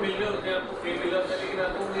ریزلٹ تو مل رہے ہوتے ہیں, آپ کو فیم مل ہوتا ہے, لیکن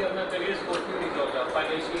آپ کو کوئی اپنا کریئر سپورٹ نہیں نکلا ہوتا,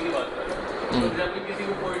 فائنینشلی کی بات کر رہے ہیں. فار ایگزامپل کسی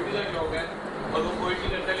کو پوئٹری کا شوق ہے اور وہ پوئٹری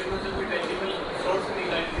کرتا ہے, لیکن اسے کوئی ٹینجیبل سورس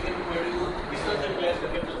نہیں آئے, لیکن پوئٹری کو کس طرح سے ریپلیس کر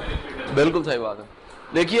کے اپنا کریئر بلڈ کرے. بالکل صحیح بات ہے.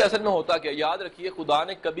 دیکھیے اصل میں ہوتا کیا, یاد رکھیے خدا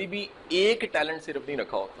نے کبھی بھی ایک ٹیلنٹ صرف نہیں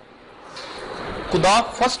رکھا ہوتا. خدا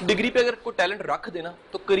فرسٹ ڈگری پہ اگر کوئی ٹیلنٹ رکھ دینا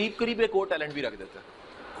تو قریب قریب ایک اور ٹیلنٹ بھی رکھ دیتا ہے.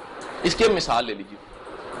 اس کی مثال لے لیجیے,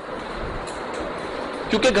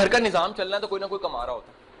 کیونکہ گھر کا نظام چل رہا ہے تو کوئی نہ کوئی کما رہا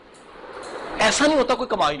ہوتا ہے, ایسا نہیں ہوتا کوئی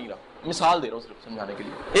کما ہی نہیں رہا. مثال دے رہا ہوں صرف سمجھانے کے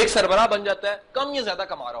لیے, ایک سربراہ بن جاتا ہے, کم یا زیادہ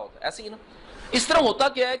کما رہا ہوتا ہے, ایسے ہی نا. اس طرح ہوتا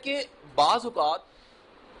کیا ہے کہ بعض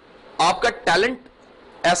اوقات آپ کا ٹیلنٹ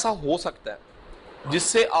ایسا ہو سکتا ہے جس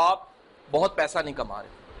سے آپ بہت پیسہ نہیں کما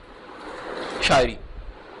رہے. شاعری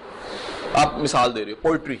آپ مثال دے رہے ہو,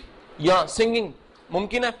 پوئٹری یا سنگنگ,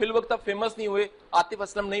 ممکن ہے فی الوقت آپ فیمس نہیں ہوئے, عاطف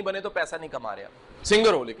اسلم نہیں بنے تو پیسہ نہیں کما رہے آپ.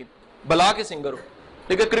 سنگر ہو, لیکن بلا کے سنگر ہو,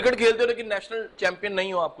 لیکن کرکٹ کھیلتے ہو لیکن نیشنل چیمپئن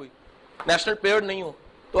نہیں ہو, آپ کوئی نیشنل پلیئر نہیں ہو,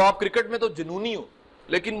 تو آپ کرکٹ میں تو جنونی ہو,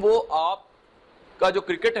 لیکن وہ آپ کا جو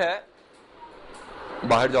کرکٹ ہے,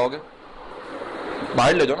 باہر جاؤ گے,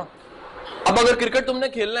 باہر لے جاؤ نا. اب اگر کرکٹ تم نے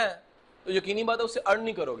کھیلنا ہے تو یقینی بات ہے اس سے ارن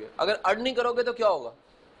نہیں کرو گے. اگر ارن نہیں کرو گے تو کیا ہوگا,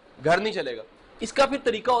 گھر نہیں چلے گا. اس کا پھر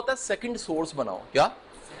طریقہ ہوتا ہے سیکنڈ سورس بناؤ. کیا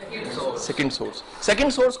سیکنڈ سورس؟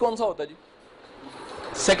 سیکنڈ سورس کون سا ہوتا ہے جی؟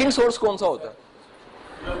 سیکنڈ سورس کون سا ہوتا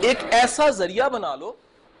ہے؟ ایک ایسا ذریعہ بنا لو,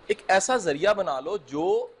 ایک ایسا ذریعہ بنا لو جو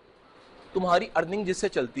تمہاری ارننگ جس سے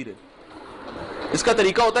چلتی رہے. اس کا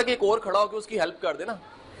طریقہ ہوتا ہے کہ ایک اور کھڑا ہو کے اس کی ہیلپ کر دے نا.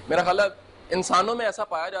 میرا خیال ہے انسانوں میں ایسا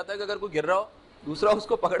پایا جاتا ہے کہ اگر کوئی گر رہا ہو دوسرا اس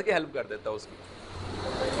کو پکڑ کے ہیلپ کر دیتا ہے اس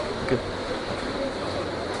کی.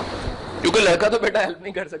 کیونکہ لڑکا تو بیٹا ہیلپ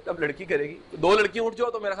نہیں کر سکتا, اب لڑکی کرے گی. 2 لڑکیاں اٹھ جاؤ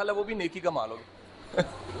تو میرا خیال ہے وہ بھی نیکی کا مال ہوگا.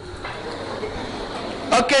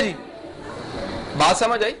 اوکے جی, بات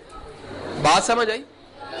سمجھ آئی, بات سمجھ آئی,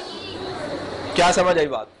 کیا سمجھ آئی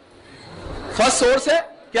بات؟ فرسٹ سورس ہے,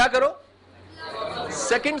 کیا کرو,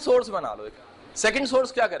 سیکنڈ سورس بنا لو. ایک سیکنڈ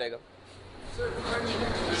سورس کیا کرے گا,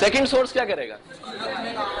 سیکنڈ سورس کیا کرے گا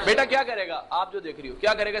بیٹا, کیا کرے گا, آپ جو دیکھ رہی ہو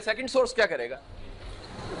کیا کرے گا, سیکنڈ سورس کیا کرے گا,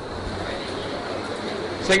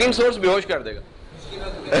 سیکنڈ سورس بے ہوش کر دے گا.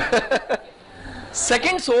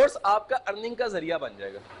 سیکنڈ سورس آپ کا ارننگ کا ذریعہ بن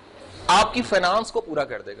جائے گا, آپ کی فائنانس کو پورا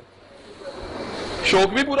کر دے گا,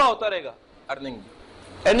 شوق بھی پورا ہوتا رہے گا, ارننگ بھی.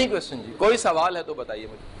 اینی کوشچن جی؟ کوئی سوال ہے تو بتائیے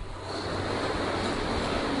مجھے,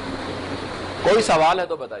 کوئی سوال ہے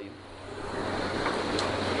تو بتائیے.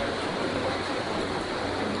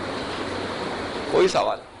 کوئی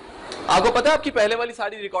سوال؟ آپ کو پتا ہے آپ کی پہلے والی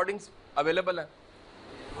ساری ریکارڈنگز اویلیبل ہیں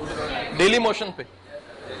ڈیلی موشن پہ.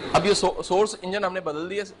 اب یہ سورس انجن ہم نے بدل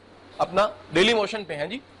دیا اپنا, ڈیلی موشن پہ ہیں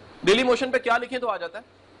جی. ڈیلی موشن پہ کیا لکھیں تو آ جاتا ہے؟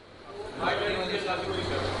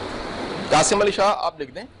 قاسم علی شاہ آپ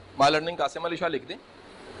لکھ دیں, مائی لرننگ قاسم علی شاہ لکھ دیں.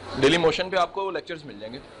 ڈیلی موشن پہ آپ کو لیکچرز مل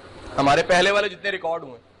جائیں گے ہمارے پہلے والے جتنے ریکارڈ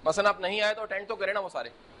ہوئے. مثلا آپ نہیں آئے تو اٹینڈ تو کریں نا وہ سارے.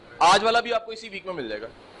 آج والا بھی آپ کو اسی ویک میں مل جائے گا.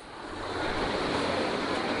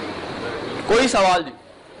 کوئی سوال جی؟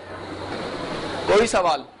 کوئی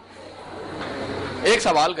سوال؟ ایک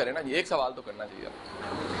سوال کریں نا جی, ایک سوال تو کرنا چاہیے.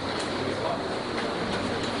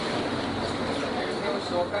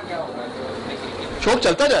 شوق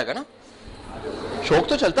چلتا جائے گا نا, شوق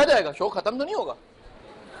تو چلتا جائے گا, شوق ختم تو نہیں ہوگا.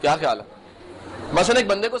 کیا خیال ہے؟ مثلا ایک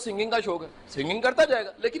بندے کو سنگنگ کا شوق ہے, سنگنگ کرتا جائے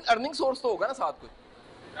گا, لیکن ارننگ سورس تو ہوگا نا ساتھ کوئی.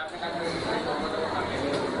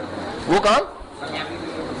 وہ کام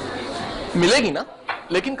ملے گی نا,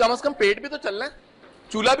 لیکن کم از کم پیٹ بھی تو چلنا ہے,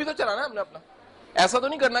 چولہا بھی تو چلانا ہے ہم نے اپنا. ایسا تو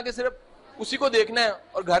نہیں کرنا کہ صرف اسی کو دیکھنا ہے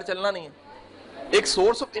اور گھر چلنا نہیں ہے. ایک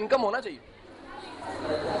سورس آف انکم ہونا چاہیے.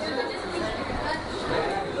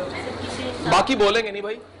 باقی بولیں گے نہیں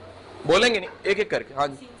بھائی, بولیں گے نہیں, ایک ایک کر کے. ہاں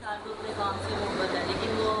جی.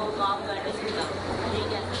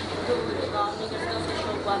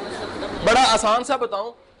 بڑا آسان سا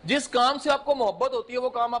بتاؤں, جس کام سے آپ کو محبت ہوتی ہے وہ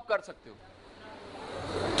کام آپ کر سکتے ہو.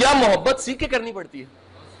 کیا محبت سیکھ کے کرنی پڑتی ہے؟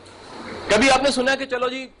 کبھی آپ نے سنا کہ چلو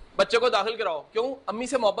جی بچے کو داخل کراؤ, کیوں؟ امی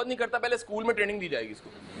سے محبت نہیں کرتا, پہلے اسکول میں ٹریننگ دی جائے گی اس کو.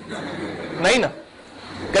 نہیں نا,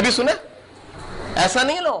 کبھی سنا؟ ایسا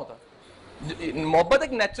نہیں نہ ہوتا. محبت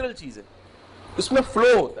ایک نیچرل چیز ہے, اس میں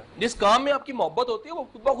فلو ہوتا ہے. جس کام میں آپ کی محبت ہوتی ہے وہ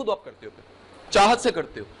خود بخود آپ کرتے ہو, چاہت سے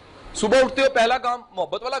کرتے ہو. صبح اٹھتے ہو پہلا کام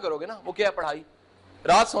محبت والا کرو گے نا, وہ کیا ہے؟ پڑھائی.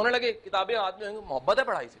 رات سونے لگے کتابیں ہاتھ میں ہوں گی, محبت ہے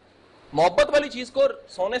پڑھائی سے. محبت والی چیز کو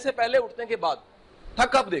سونے سے پہلے اٹھنے کے بعد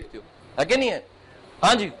تھک آپ دیکھتے ہو, ہے کہ نہیں ہے؟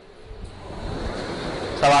 ہاں جی,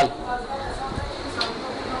 سوال.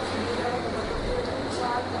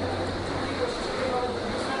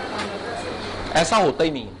 ایسا ہوتا ہی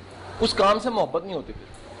نہیں ہے, اس کام سے محبت نہیں ہوتی.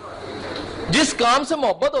 پھر جس کام سے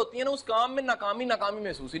محبت ہوتی ہے نا, اس کام میں ناکامی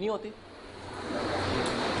محسوس ہی نہیں ہوتی.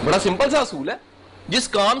 بڑا سمپل سا اصول ہے. جس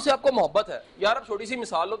کام سے آپ کو محبت ہے, یار اب چھوٹی سی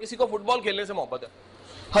مثال لو, کسی کو فٹ بال کھیلنے سے محبت ہے,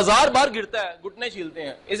 1000 بار گرتا ہے, گھٹنے چھیلتے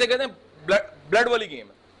ہیں, اسے کہتے ہیں بلڈ والی گیم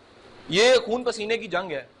ہے, یہ خون پسینے کی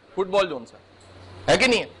جنگ ہے فٹ بال جون سا, ہے کہ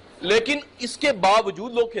نہیں ہے؟ لیکن اس کے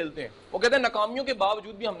باوجود لوگ کھیلتے ہیں. وہ کہتے ہیں ناکامیوں کے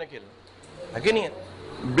باوجود بھی ہم نے کھیلنا, ہے کہ نہیں ہے؟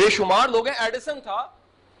 بے شمار لوگ ہیں. ایڈیسن تھا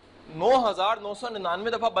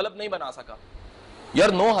 9999 دفعہ بلب نہیں بنا سکا. یار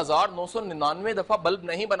 9999 دفعہ بلب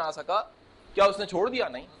نہیں بنا سکا, کیا اس نے چھوڑ دیا؟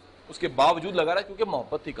 نہیں, اس کے باوجود لگا رہا کیونکہ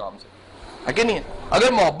محبت تھی کام سے, ہے کہ نہیں ہے؟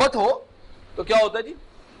 اگر محبت ہو تو کیا ہوتا ہے جی؟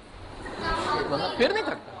 پھر نہیں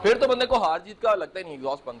تھکتا, پھر تو بندے کو ہار جیت کا لگتا ہی نہیں.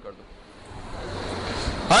 ایگزاسٹ بند کر دو.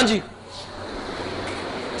 ہاں جی,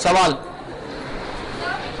 سوال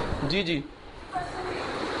جی جی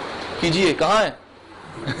کیجیے. کہاں ہے؟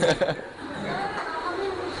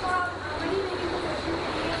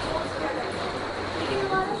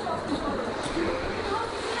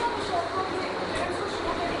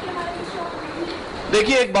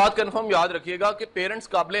 دیکھیے ایک بات کنفرم یاد رکھیے گا کہ پیرنٹس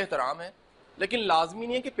قابل احترام ہیں, لیکن لازمی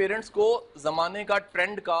نہیں ہے کہ پیرنٹس کو زمانے کا,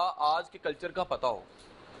 ٹرینڈ کا, آج کے کلچر کا پتا ہو.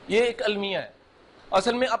 یہ ایک المیہ ہے.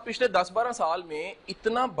 اصل میں اب پچھلے 10-12 سال میں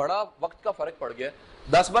اتنا بڑا وقت کا فرق پڑ گیا.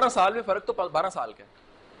 10-12 سال میں فرق تو 12 سال کا ہے,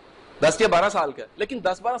 10 یا 12 سال کا ہے, لیکن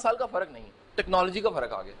 10-12 سال کا فرق نہیں ہے. ٹیکنالوجی کا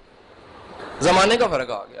فرق آ گیا, زمانے کا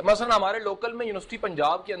فرق آ گیا. مثلا ہمارے لوکل میں یونیورسٹی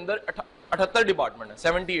پنجاب کے اندر 78 ڈپارٹمنٹ ہے,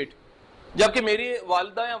 78, جبکہ میری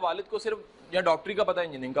والدہ یا والد کو صرف یا ڈاکٹری کا پتا ہے,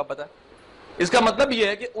 انجینئرنگ کا پتا ہے. اس کا مطلب یہ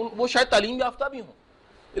ہے کہ وہ شاید تعلیم یافتہ بھی ہوں,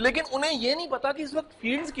 لیکن انہیں یہ نہیں پتا کہ اس وقت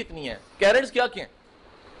فیلڈز کتنی ہیں, کیریئرز کیا کیا ہیں.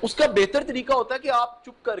 اس کا بہتر طریقہ ہوتا ہے کہ آپ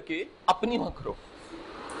چپ کر کے اپنی وہاں کرو,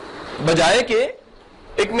 بجائے کہ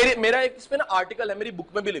ایک میرا ایک اس میں نا آرٹیکل ہے, میری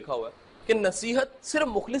بک میں بھی لکھا ہوا ہے کہ نصیحت صرف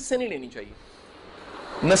مخلص سے نہیں لینی چاہیے.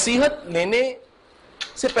 نصیحت لینے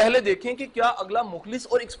سے پہلے دیکھیں کہ کیا اگلا مخلص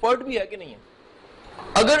اور ایکسپرٹ بھی ہے کہ نہیں ہے.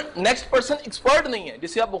 اگر نیکسٹ پرسن ایکسپرٹ نہیں ہے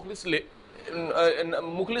جسے آپ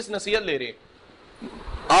مخلص نصیحت لے رہے ہیں,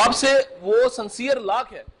 آپ سے وہ سنسیئر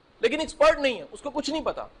لاکھ ہے لیکن ایکسپرٹ نہیں ہے, اس کو کچھ نہیں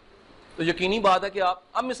پتا, تو یقینی بات ہے کہ آپ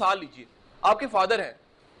اب مثال لیجئے, آپ کے فادر ہیں,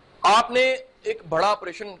 آپ نے ایک بڑا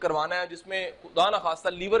آپریشن کروانا ہے جس میں خدا نخواستہ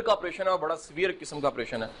لیور کا آپریشن ہے اور بڑا سیویئر قسم کا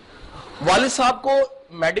آپریشن ہے. والد صاحب کو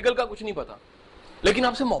میڈیکل کا کچھ نہیں پتا, لیکن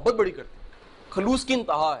آپ سے محبت بڑی کرتے ہیں, خلوص کی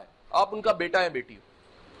انتہا ہے, آپ ان کا بیٹا ہے, بیٹی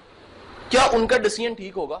ہو. کیا ان کا ڈیسیژن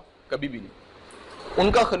ٹھیک ہوگا؟ کبھی بھی نہیں.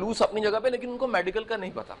 ان کا خلوص اپنی جگہ پہ، لیکن ان کو میڈیکل کا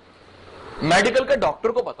نہیں پتا. میڈیکل کا ڈاکٹر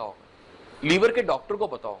کو پتا ہوگا، لیور کے ڈاکٹر کو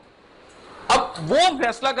پتا ہوگا. اب وہ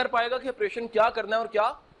فیصلہ کر پائے گا کہ آپریشن کیا کرنا ہے اور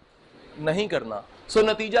کیا نہیں کرنا. سو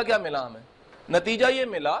نتیجہ کیا ملا ہمیں؟ نتیجہ یہ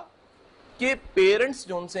ملا کہ پیرنٹس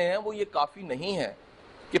جون سے ہیں وہ یہ کافی نہیں ہے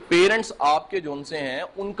کہ پیرنٹس آپ کے جون سے ہیں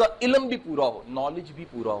ان کا علم بھی پورا ہو، نالج بھی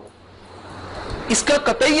پورا ہو. اس کا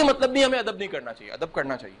قطعی یہ مطلب نہیں ہمیں ادب نہیں کرنا چاہیے، ادب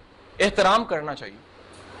کرنا چاہیے، احترام کرنا چاہیے،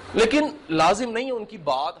 لیکن لازم نہیں ان کی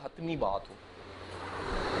بات حتمی بات ہو.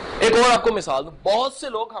 ایک اور آپ کو مثال دوں، بہت سے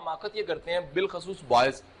لوگ حماقت یہ کرتے ہیں، بالخصوص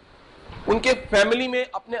بوائز، ان کے فیملی میں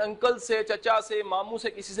اپنے انکل سے، چچا سے، ماموں سے،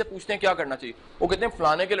 کسی سے پوچھتے ہیں کیا کرنا چاہیے. وہ کہتے ہیں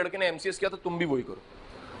فلانے کے لڑکے نے ایم سی ایس کیا تو تم بھی وہی کرو،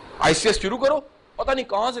 آئی سی ایس شروع کرو. پتہ نہیں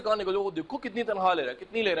کہاں سے کہاں نکلو، وہ دیکھو کتنی تنخواہ لے رہا ہے.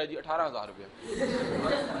 کتنی لے رہا ہے جی؟ 18,000 روپے.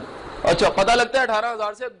 اچھا، پتہ لگتا ہے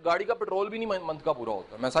 18,000 سے گاڑی کا پیٹرول بھی نہیں منتھ کا پورا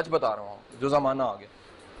ہوتا. میں سچ بتا رہا ہوں، جو زمانہ آ گیا.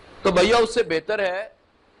 تو بھیا اس سے بہتر ہے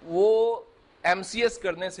وہ ایم سی ایس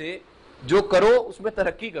کرنے سے جو کرو اس میں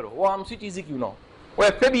ترقی کرو، وہ عام سی چیز ہی کیوں نہ ہو، وہ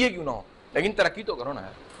ایف اے بھی کیوں نہ ہو، لیکن ترقی تو کرو نا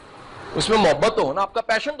یار. اس میں محبت تو ہو نا، آپ کا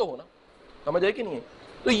پیشن تو ہو نا. سمجھ آئی کہ نہیں ہے؟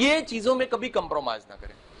 تو یہ چیزوں میں کبھی کمپرومائز نہ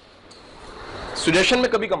کریں، سجیشن میں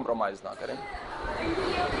کبھی کمپرومائز نہ کریں.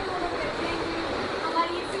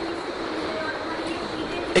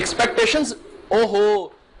 ایکسپیکٹیشنز، او ہو،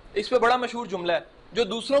 اس پہ بڑا مشہور جملہ ہے، جو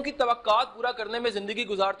دوسروں کی توقعات پورا کرنے میں زندگی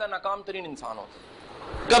گزارتا ہے ناکام ترین انسان ہوتا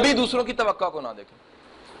ہے. کبھی دوسروں کی توقع کو نہ دیکھیں.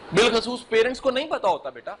 بالخصوص پیرنٹس کو نہیں پتا ہوتا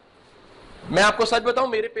بیٹا. میں آپ کو سچ بتاؤں،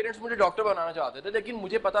 میرے پیرنٹس مجھے ڈاکٹر بنانا چاہتے تھے، لیکن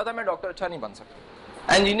مجھے پتا تھا میں ڈاکٹر اچھا نہیں بن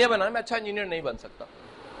سکتا. انجینئر بنانا، میں اچھا انجینئر نہیں بن سکتا.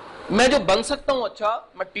 میں جو بن سکتا ہوں اچھا،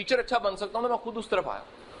 میں ٹیچر اچھا بن سکتا ہوں، میں خود اس طرف آیا.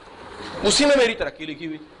 اسی میں میری ترقی لکھی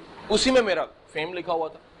ہوئی، اسی میں میرا فیم لکھا ہوا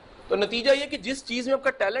تھا. تو نتیجہ یہ کہ جس چیز میں آپ کا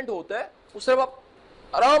ٹیلنٹ ہوتا ہے اس سے آپ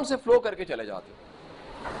آرام سے فلو کر کے چلے جاتے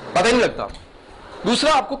ہیں، پتہ نہیں لگتا.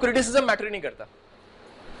 دوسرا، آپ کو کریٹیسزم میٹر نہیں کرتا.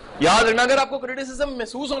 یاد رکھنا، اگر آپ کو کریٹیسزم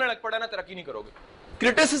محسوس ہونے لگ پڑا نا، ترقی نہیں کرو گے.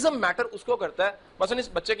 کریٹیسزم میٹر اس کو کرتا ہے، مثلا اس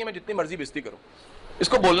بچے کی میں جتنی مرضی بےزتی کروں، اس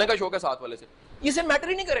کو بولنے کا شوق ہے ساتھ والے سے، اسے میٹر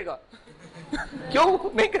ہی نہیں کرے گا. کیوں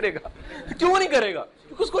نہیں کرے گا؟ کیوں نہیں کرے گا؟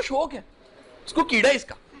 کیونکہ اس کو شوق ہے، اس کو کیڑا ہے اس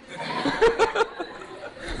کا.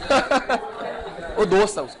 وہ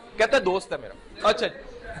دوست ہے، اس کہتا ہے دوست ہے میرا. اچھا،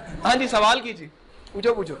 ہاں جی، سوال کیجیے،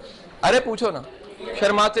 پوچھو پوچھو. ارے پوچھو نا،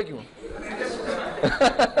 شرماتے کیوں؟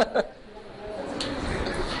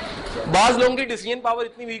 بعض لوگوں کی ڈیسیژن پاور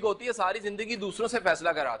اتنی ویک ہوتی ہے، ساری زندگی دوسروں سے فیصلہ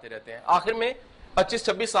کراتے رہتے ہیں. آخر میں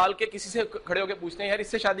 25-26 سال کے کسی سے کھڑے ہو کے پوچھتے ہیں یار اس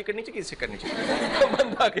سے شادی کرنی چاہیے، کس سے کرنی چاہیے؟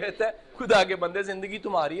 بندہ کہتا ہے خدا کے بندے، زندگی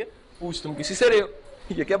تمہاری ہے، پوچھ تم کسی سے رہے ہو.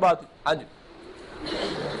 یہ کیا بات ہے؟ ہاں جی،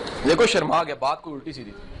 دیکھو شرما گیا، بات کو الٹی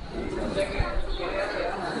سیدھی تھی.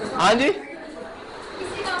 ہاں جی،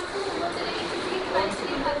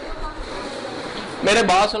 میرے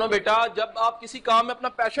بات سنو بیٹا، جب آپ کسی کام میں اپنا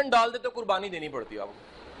پیشن ڈال دیتے تو قربانی دینی پڑتی ہے آپ کو.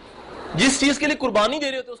 جس چیز کے لیے قربانی دے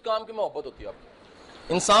رہے ہوتے اس کام کی محبت ہوتی ہے آپ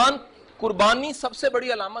کو. انسان قربانی سب سے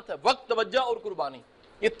بڑی علامت ہے، وقت، توجہ اور قربانی.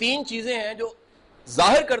 یہ 3 چیزیں ہیں جو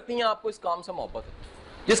ظاہر کرتی ہیں آپ کو اس کام سے محبت ہے.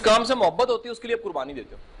 جس کام سے محبت ہوتی ہے اس کے لیے آپ قربانی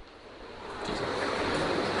دیتے ہو.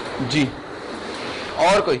 جی،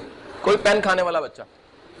 اور کوئی پین کھانے والا بچہ؟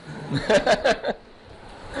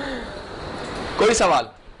 کوئی سوال؟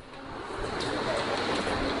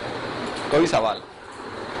 کوئی سوال؟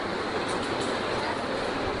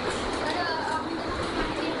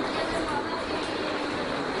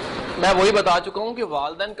 میں وہی بتا چکا ہوں کہ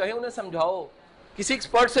والدین کہیں انہیں سمجھاؤ، کسی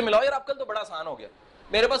ایکسپرٹ سے ملاؤ. یار آپ کل تو بڑا آسان ہو گیا.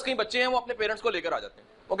 میرے پاس کئی بچے ہیں وہ اپنے پیرنٹس کو لے کر آ جاتے ہیں،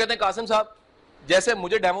 وہ کہتے ہیں قاسم صاحب جیسے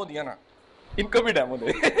مجھے ڈیمو دیا نا، ان کو بھی ڈیمو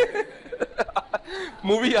دے.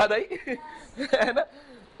 مووی یاد آئی ہے نا،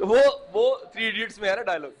 وہ 3 ایڈیٹس میں ہے نا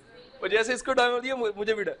ڈائلوگ، وہ جیسے اس کو ڈیمو دیا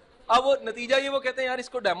مجھے بھی اب وہ نتیجہ یہ وہ کہتے ہیں یار اس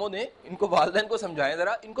کو ڈیمو دیں، ان کو والدین کو سمجھائیں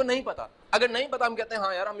ذرا، ان کو نہیں پتا. اگر نہیں پتا ہم کہتے ہیں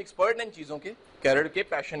ہاں یار ہم ایکسپرٹ ہیں ان چیزوں کے، کیریئر کے،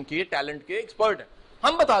 پیشن کے، ٹیلنٹ کے ایکسپرٹ ہیں،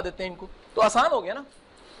 ہم بتا دیتے ہیں ان کو، تو آسان ہو گیا نا.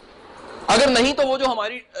 اگر نہیں تو وہ جو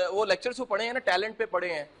ہماری وہ لیکچرز وہ پڑھے ہیں نا، ٹیلنٹ پہ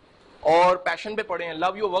پڑھے ہیں اور پیشن پہ پڑھے ہیں،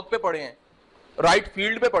 لو یور ورک پہ پڑھے ہیں، رائٹ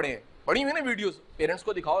فیلڈ پہ پڑھے ہیں، پڑھی ہوئی نا ویڈیوز، پیرنٹس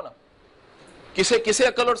کو دکھاؤ نا. کسے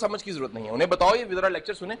عقل اور سمجھ کی ضرورت نہیں ہے، انہیں بتاؤ یہ ذرا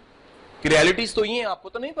لیکچر سنیں کہ ریالٹیز تو یہ ہیں، آپ کو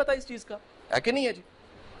تو نہیں پتا اس چیز کا ہے کہ نہیں ہے.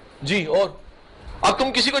 جی اور اب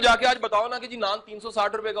تم کسی کو جا کے آج بتاؤ نا کہ جی نان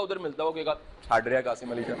 360 روپے کا ادھر ملتا ہے، وہ کہے گا چھاڑ رہا ہے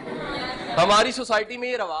قاسم علی شاہ. ہماری سوسائٹی میں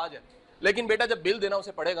یہ رواج ہے، لیکن بیٹا جب بل دینا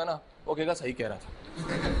اسے پڑے گا نا، وہ کہے گا صحیح کہہ رہا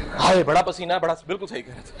تھا، ہائے بڑا پسینہ ہے، بڑا بالکل صحیح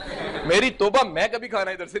کہہ رہا تھا، میری توبہ میں کبھی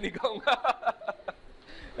کھانا ادھر سے نہیں کھاؤں گا.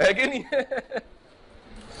 ہے کہ نہیں؟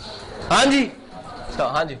 ہاں جی،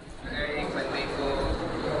 ہاں جی.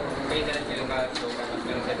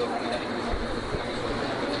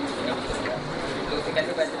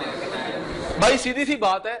 بھائی سیدھی سی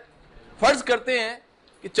بات ہے، فرض کرتے ہیں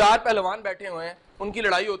کہ 4 پہلوان بیٹھے ہوئے ہیں ان کی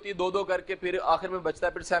لڑائی ہوتی ہے 2-2 کر کے, پھر آخر میں بچتا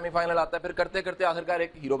ہے, پھر سیمی فائنل آتا ہے, پھر کرتے کرتے آخرکار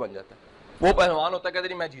ایک ہیرو بن جاتا ہے, وہ پہلوان ہوتا ہے, کہتے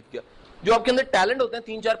ہیں میں جیت گیا. جو آپ کے اندر ٹیلنٹ ہوتے ہیں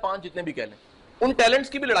 3 4 5 جتنے بھی کہہ لیں, ان ٹیلنٹس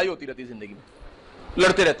کی بھی لڑائی ہوتی رہتی ہے زندگی میں,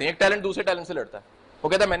 لڑتے رہتے ہیں. ایک ٹیلنٹ دوسرے ٹیلنٹ سے لڑتا ہے, وہ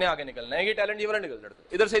کہتا ہے میں نے آگے نکلنا ہے, یہ ٹیلنٹ یہ والا لڑتا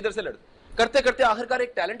ہے, ادھر سے لڑتا ہے, کرتے کرتے آخرکار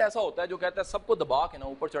ایک ٹیلنٹ ایسا ہوتا ہے جو کہتا ہے سب کو دبا کے نا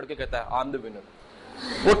اوپر چڑھ کے کہتا ہے آئی ایم دی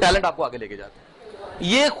ونر. وہ ٹیلنٹ آپ کو آگے لے کے جاتا ہے.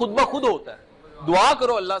 یہ خود بخود ہوتا ہے. دعا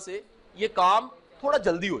کرو اللہ سے یہ کام تھوڑا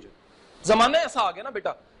جلدی ہو جائے. زمانہ ایسا آ گیا نا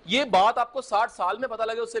بیٹا, یہ بات آپ کو 60 سال میں پتہ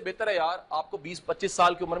لگے اس سے بہتر ہے یار آپ کو 20-25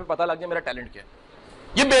 سال کی عمر میں پتہ لگ جائے میرا ٹیلنٹ کیا ہے.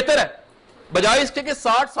 یہ بہتر ہے بجائے اس کے کہ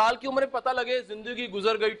 60 سال کی عمر میں پتہ لگے زندگی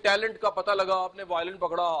گزر گئی, ٹیلنٹ کا پتہ لگا, آپ نے وائلن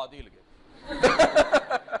پکڑا, ہاتھ ہل گئے.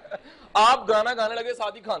 آپ گانا گانے لگے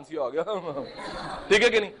ساتھ ہی کھانسی آ گیا, ٹھیک ہے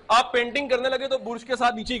کہ نہیں. آپ پینٹنگ کرنے لگے تو برش کے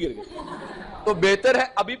ساتھ نیچے ہی گر گئے. تو بہتر ہے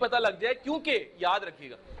ابھی پتہ لگ جائے, کیونکہ یاد رکھیے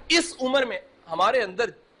گا اس عمر میں ہمارے اندر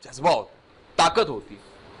جذبہ ہوتا ہے, طاقت ہوتی ہے,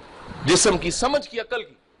 جسم کی, سمجھ کی, عقل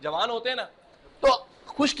کی. جوان ہوتے ہیں نا تو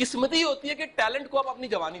خوش قسمتی ہوتی ہے کہ ٹیلنٹ کو آپ اپنی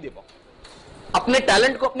جوانی دے پاؤ, اپنے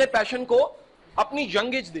ٹیلنٹ کو, اپنے پیشن کو اپنی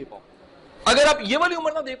ینگ ایج دے پاؤ. اگر آپ یہ والی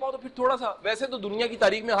عمر نہ دے پاؤ تو پھر تھوڑا سا, ویسے تو دنیا کی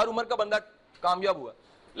تاریخ میں ہر عمر کا بندہ کامیاب ہوا,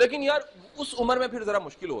 لیکن یار اس عمر میں پھر ذرا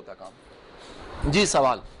مشکل ہوتا ہے کام. جی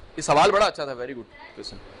سوال, یہ سوال بڑا اچھا تھا, ویری گڈ.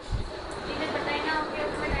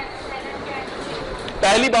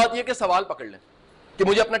 پہلی بات یہ کہ سوال پکڑ لیں کہ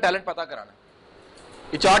مجھے اپنا ٹیلنٹ پتا کرانا ہے.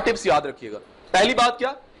 یہ 4 ٹپس یاد رکھیے گا. پہلی بات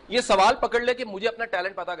کیا, یہ سوال پکڑ لے کہ مجھے اپنا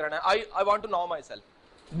ٹیلنٹ پتا کرانا ہے, I want to know myself.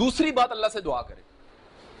 دوسری بات اللہ سے دعا کرے.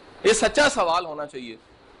 یہ سچا سوال ہونا چاہیے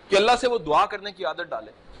کہ اللہ سے وہ دعا کرنے کی عادت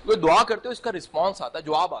ڈالے. وہ دعا کرتے ہو اس کا رسپانس آتا ہے,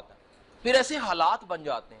 جواب آتا ہے, پھر ایسے حالات بن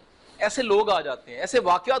جاتے ہیں, ایسے لوگ آ جاتے ہیں, ایسے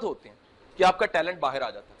واقعات ہوتے ہیں کہ آپ کا ٹیلنٹ باہر آ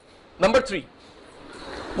جاتا ہے. نمبر 3,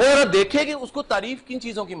 وہ ذرا دیکھے کہ اس کو تعریف کن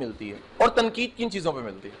چیزوں کی ملتی ہے اور تنقید کن چیزوں پہ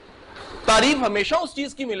ملتی ہے. تعریف ہمیشہ اس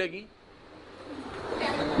چیز کی ملے گی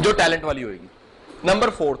جو ٹیلنٹ والی ہوئے گی. نمبر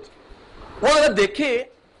 4, وہ ذرا دیکھے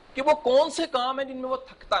کہ وہ کون سے کام ہیں جن میں وہ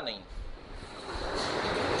تھکتا نہیں,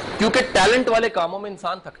 کیونکہ ٹیلنٹ والے کاموں میں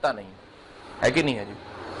انسان تھکتا نہیں ہے کہ نہیں ہے.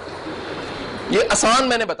 جی یہ آسان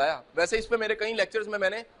میں نے بتایا, ویسے اس پہ میرے کئی لیکچرز میں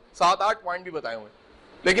نے 7-8 پوائنٹ بھی بتائے ہوئے,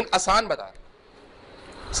 لیکن آسان بتایا.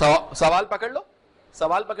 سوال پکڑ لو,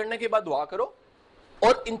 سوال پکڑنے کے بعد دعا کرو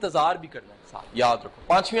اور انتظار بھی کرنا ہے. یاد رکھو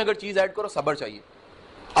 5ویں اگر چیز ایڈ کرو, صبر چاہیے.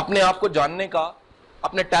 اپنے آپ کو جاننے کا,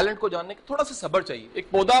 اپنے ٹیلنٹ کو جاننے کا تھوڑا سا صبر چاہیے.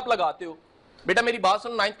 ایک پودا آپ لگاتے ہو, بیٹا میری بات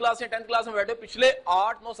سنو, 9th کلاس یا 10th کلاس میں بیٹھے, پچھلے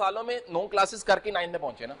 8-9 سالوں میں 9 کلاسز کر کے 9 میں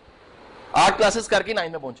پہنچے نا, 8 کلاسز کر کے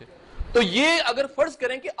 9 میں پہنچے. تو یہ اگر فرض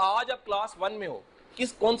کریں کہ آج آپ کلاس 1 میں ہو,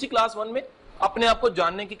 کون سی کلاس 1 میں, اپنے آپ کو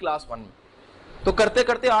جاننے کی کلاس 1 میں, تو کرتے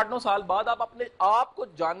کرتے 8-9 سال بعد آپ اپنے آپ کو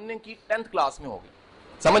جاننے کی 10th کلاس میں ہوگی.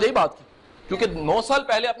 سمجھ آئی بات کی, کیونکہ 9 سال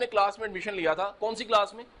پہلے اپنے کلاس میں ایڈمیشن لیا تھا, کون سی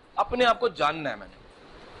کلاس میں, اپنے آپ کو جاننا ہے میں نے.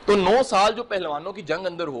 تو 9 سال جو پہلوانوں کی جنگ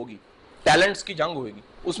اندر ہوگی, ٹیلنٹس کی جنگ ہوگی,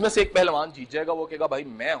 اس میں سے ایک پہلوان جیت جائے گا, وہ کہے گا بھائی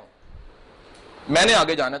میں ہوں, میں نے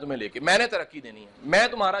آگے جانا ہے تمہیں لے کے, میں نے ترقی دینی ہے, میں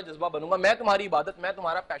تمہارا جذبہ بنوں گا, میں تمہاری عبادت, میں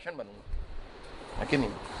تمہارا پیشن بنوں گا, ہے کہ نہیں.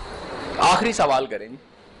 آخری سوال کریں گے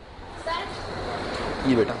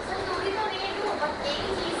یہ بیٹا.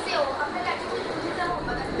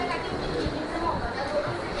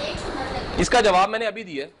 اس کا جواب میں نے ابھی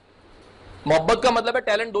دیا ہے. محبت کا مطلب ہے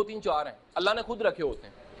ٹیلنٹ 2-3-4 ہیں, اللہ نے خود رکھے ہوتے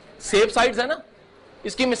ہیں. سیف سائڈز ہے نا,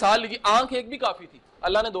 اس کی مثال لیجیے, آنکھ ایک بھی کافی تھی,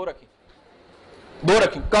 اللہ نے 2 رکھی, 2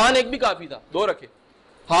 رکھی. کان ایک بھی کافی تھا, 2 رکھے.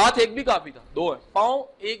 ہاتھ ایک بھی کافی تھا, 2 ہیں. پاؤں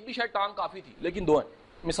ایک بھی شاید ٹانگ کافی تھی, لیکن 2 ہیں.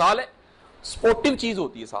 مثال ہے, سپورٹیو چیز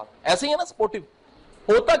ہوتی ہے ساتھ, ایسے ہی ہے نا سپورٹیو.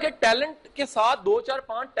 ہوتا کہ ٹیلنٹ کے ساتھ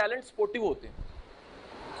 2-4-5 ٹیلنٹ سپورٹیو ہوتے ہیں.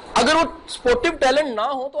 اگر وہ سپورٹیو ٹیلنٹ نہ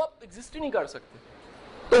ہو تو آپ ایگزسٹ ہی نہیں کر سکتے.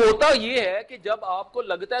 تو ہوتا یہ ہے کہ جب آپ کو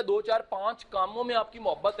لگتا ہے 2-4-5 کاموں میں آپ کی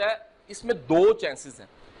محبت ہے, اس میں 2 چانسز ہیں.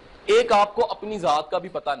 ایک, آپ کو اپنی ذات کا بھی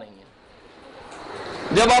پتہ نہیں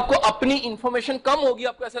ہے. جب آپ کو اپنی انفارمیشن کم ہوگی,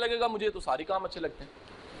 آپ کو ایسا لگے گا مجھے تو سارے کام اچھے لگتے ہیں,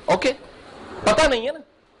 اوکے, پتہ نہیں ہے نا,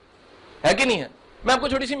 ہے کہ نہیں ہے. میں آپ کو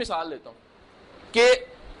چھوٹی سی مثال دیتا ہوں کہ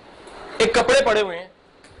ایک کپڑے پڑے ہوئے ہیں,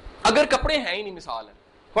 اگر کپڑے ہیں ہی نہیں, مثال ہے,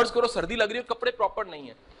 فرض کرو سردی لگ رہی ہے, کپڑے پراپر نہیں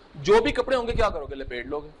ہیں, جو بھی کپڑے ہوں گے کیا کرو گے, لپیٹ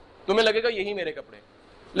لو گے, تمہیں لگے گا یہی میرے کپڑے.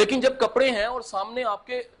 لیکن جب کپڑے ہیں اور سامنے آپ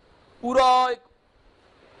کے پورا ایک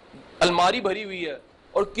الماری بھری ہوئی ہے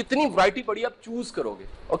اور کتنی ورائٹی پڑی, آپ چوز کرو گے.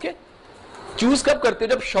 اوکے, چوز کب کرتے ہو,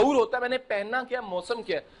 جب شعور ہوتا ہے میں نے پہننا کیا, موسم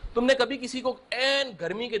کیا ہے. تم نے کبھی کسی کو این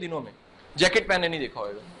گرمی کے دنوں میں جیکٹ پہنے نہیں دیکھا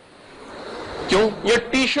ہوگا, کیوں, یہ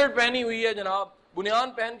ٹی شرٹ پہنی ہوئی ہے جناب,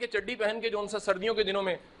 بنیان پہن کے, چڈی پہن کے, جو ان سے سردیوں کے دنوں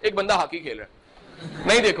میں ایک بندہ ہاکی کھیل رہا ہے,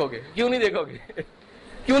 نہیں دیکھو گے. کیوں نہیں دیکھو گے,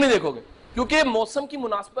 کیوں نہیں دیکھو گے, کیونکہ موسم کی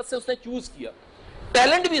مناسبت سے اس نے چوز کیا.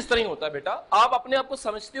 ٹیلنٹ بھی اس طرح ہی ہوتا ہے بیٹا, آپ اپنے آپ کو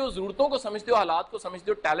سمجھتے ہو, ضرورتوں کو سمجھتے ہو, حالات کو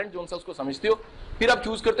سمجھتے ہو, ٹیلنٹ جو ان سے اس کو سمجھتے ہو, پھر آپ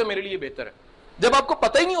چوز کرتے ہو میرے لیے بہتر ہے. جب آپ کو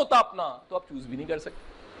پتہ ہی نہیں ہوتا اپنا تو آپ چوز بھی نہیں کر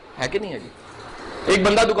سکتے، ہے کہ نہیں ہے جی؟ ایک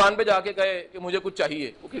بندہ دکان پہ جا کے کہے کہ مجھے کچھ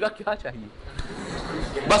چاہیے، وہ کہے گا کیا چاہیے؟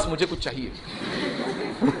 بس مجھے کچھ چاہیے۔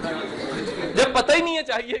 جب پتہ ہی نہیں ہے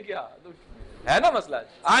چاہیے کیا، تو ہے نا مسئلہ۔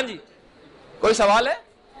 ہاں جی، کوئی سوال ہے؟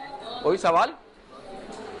 کوئی سوال؟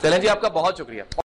 چلیں جی، آپ کا بہت شکریہ۔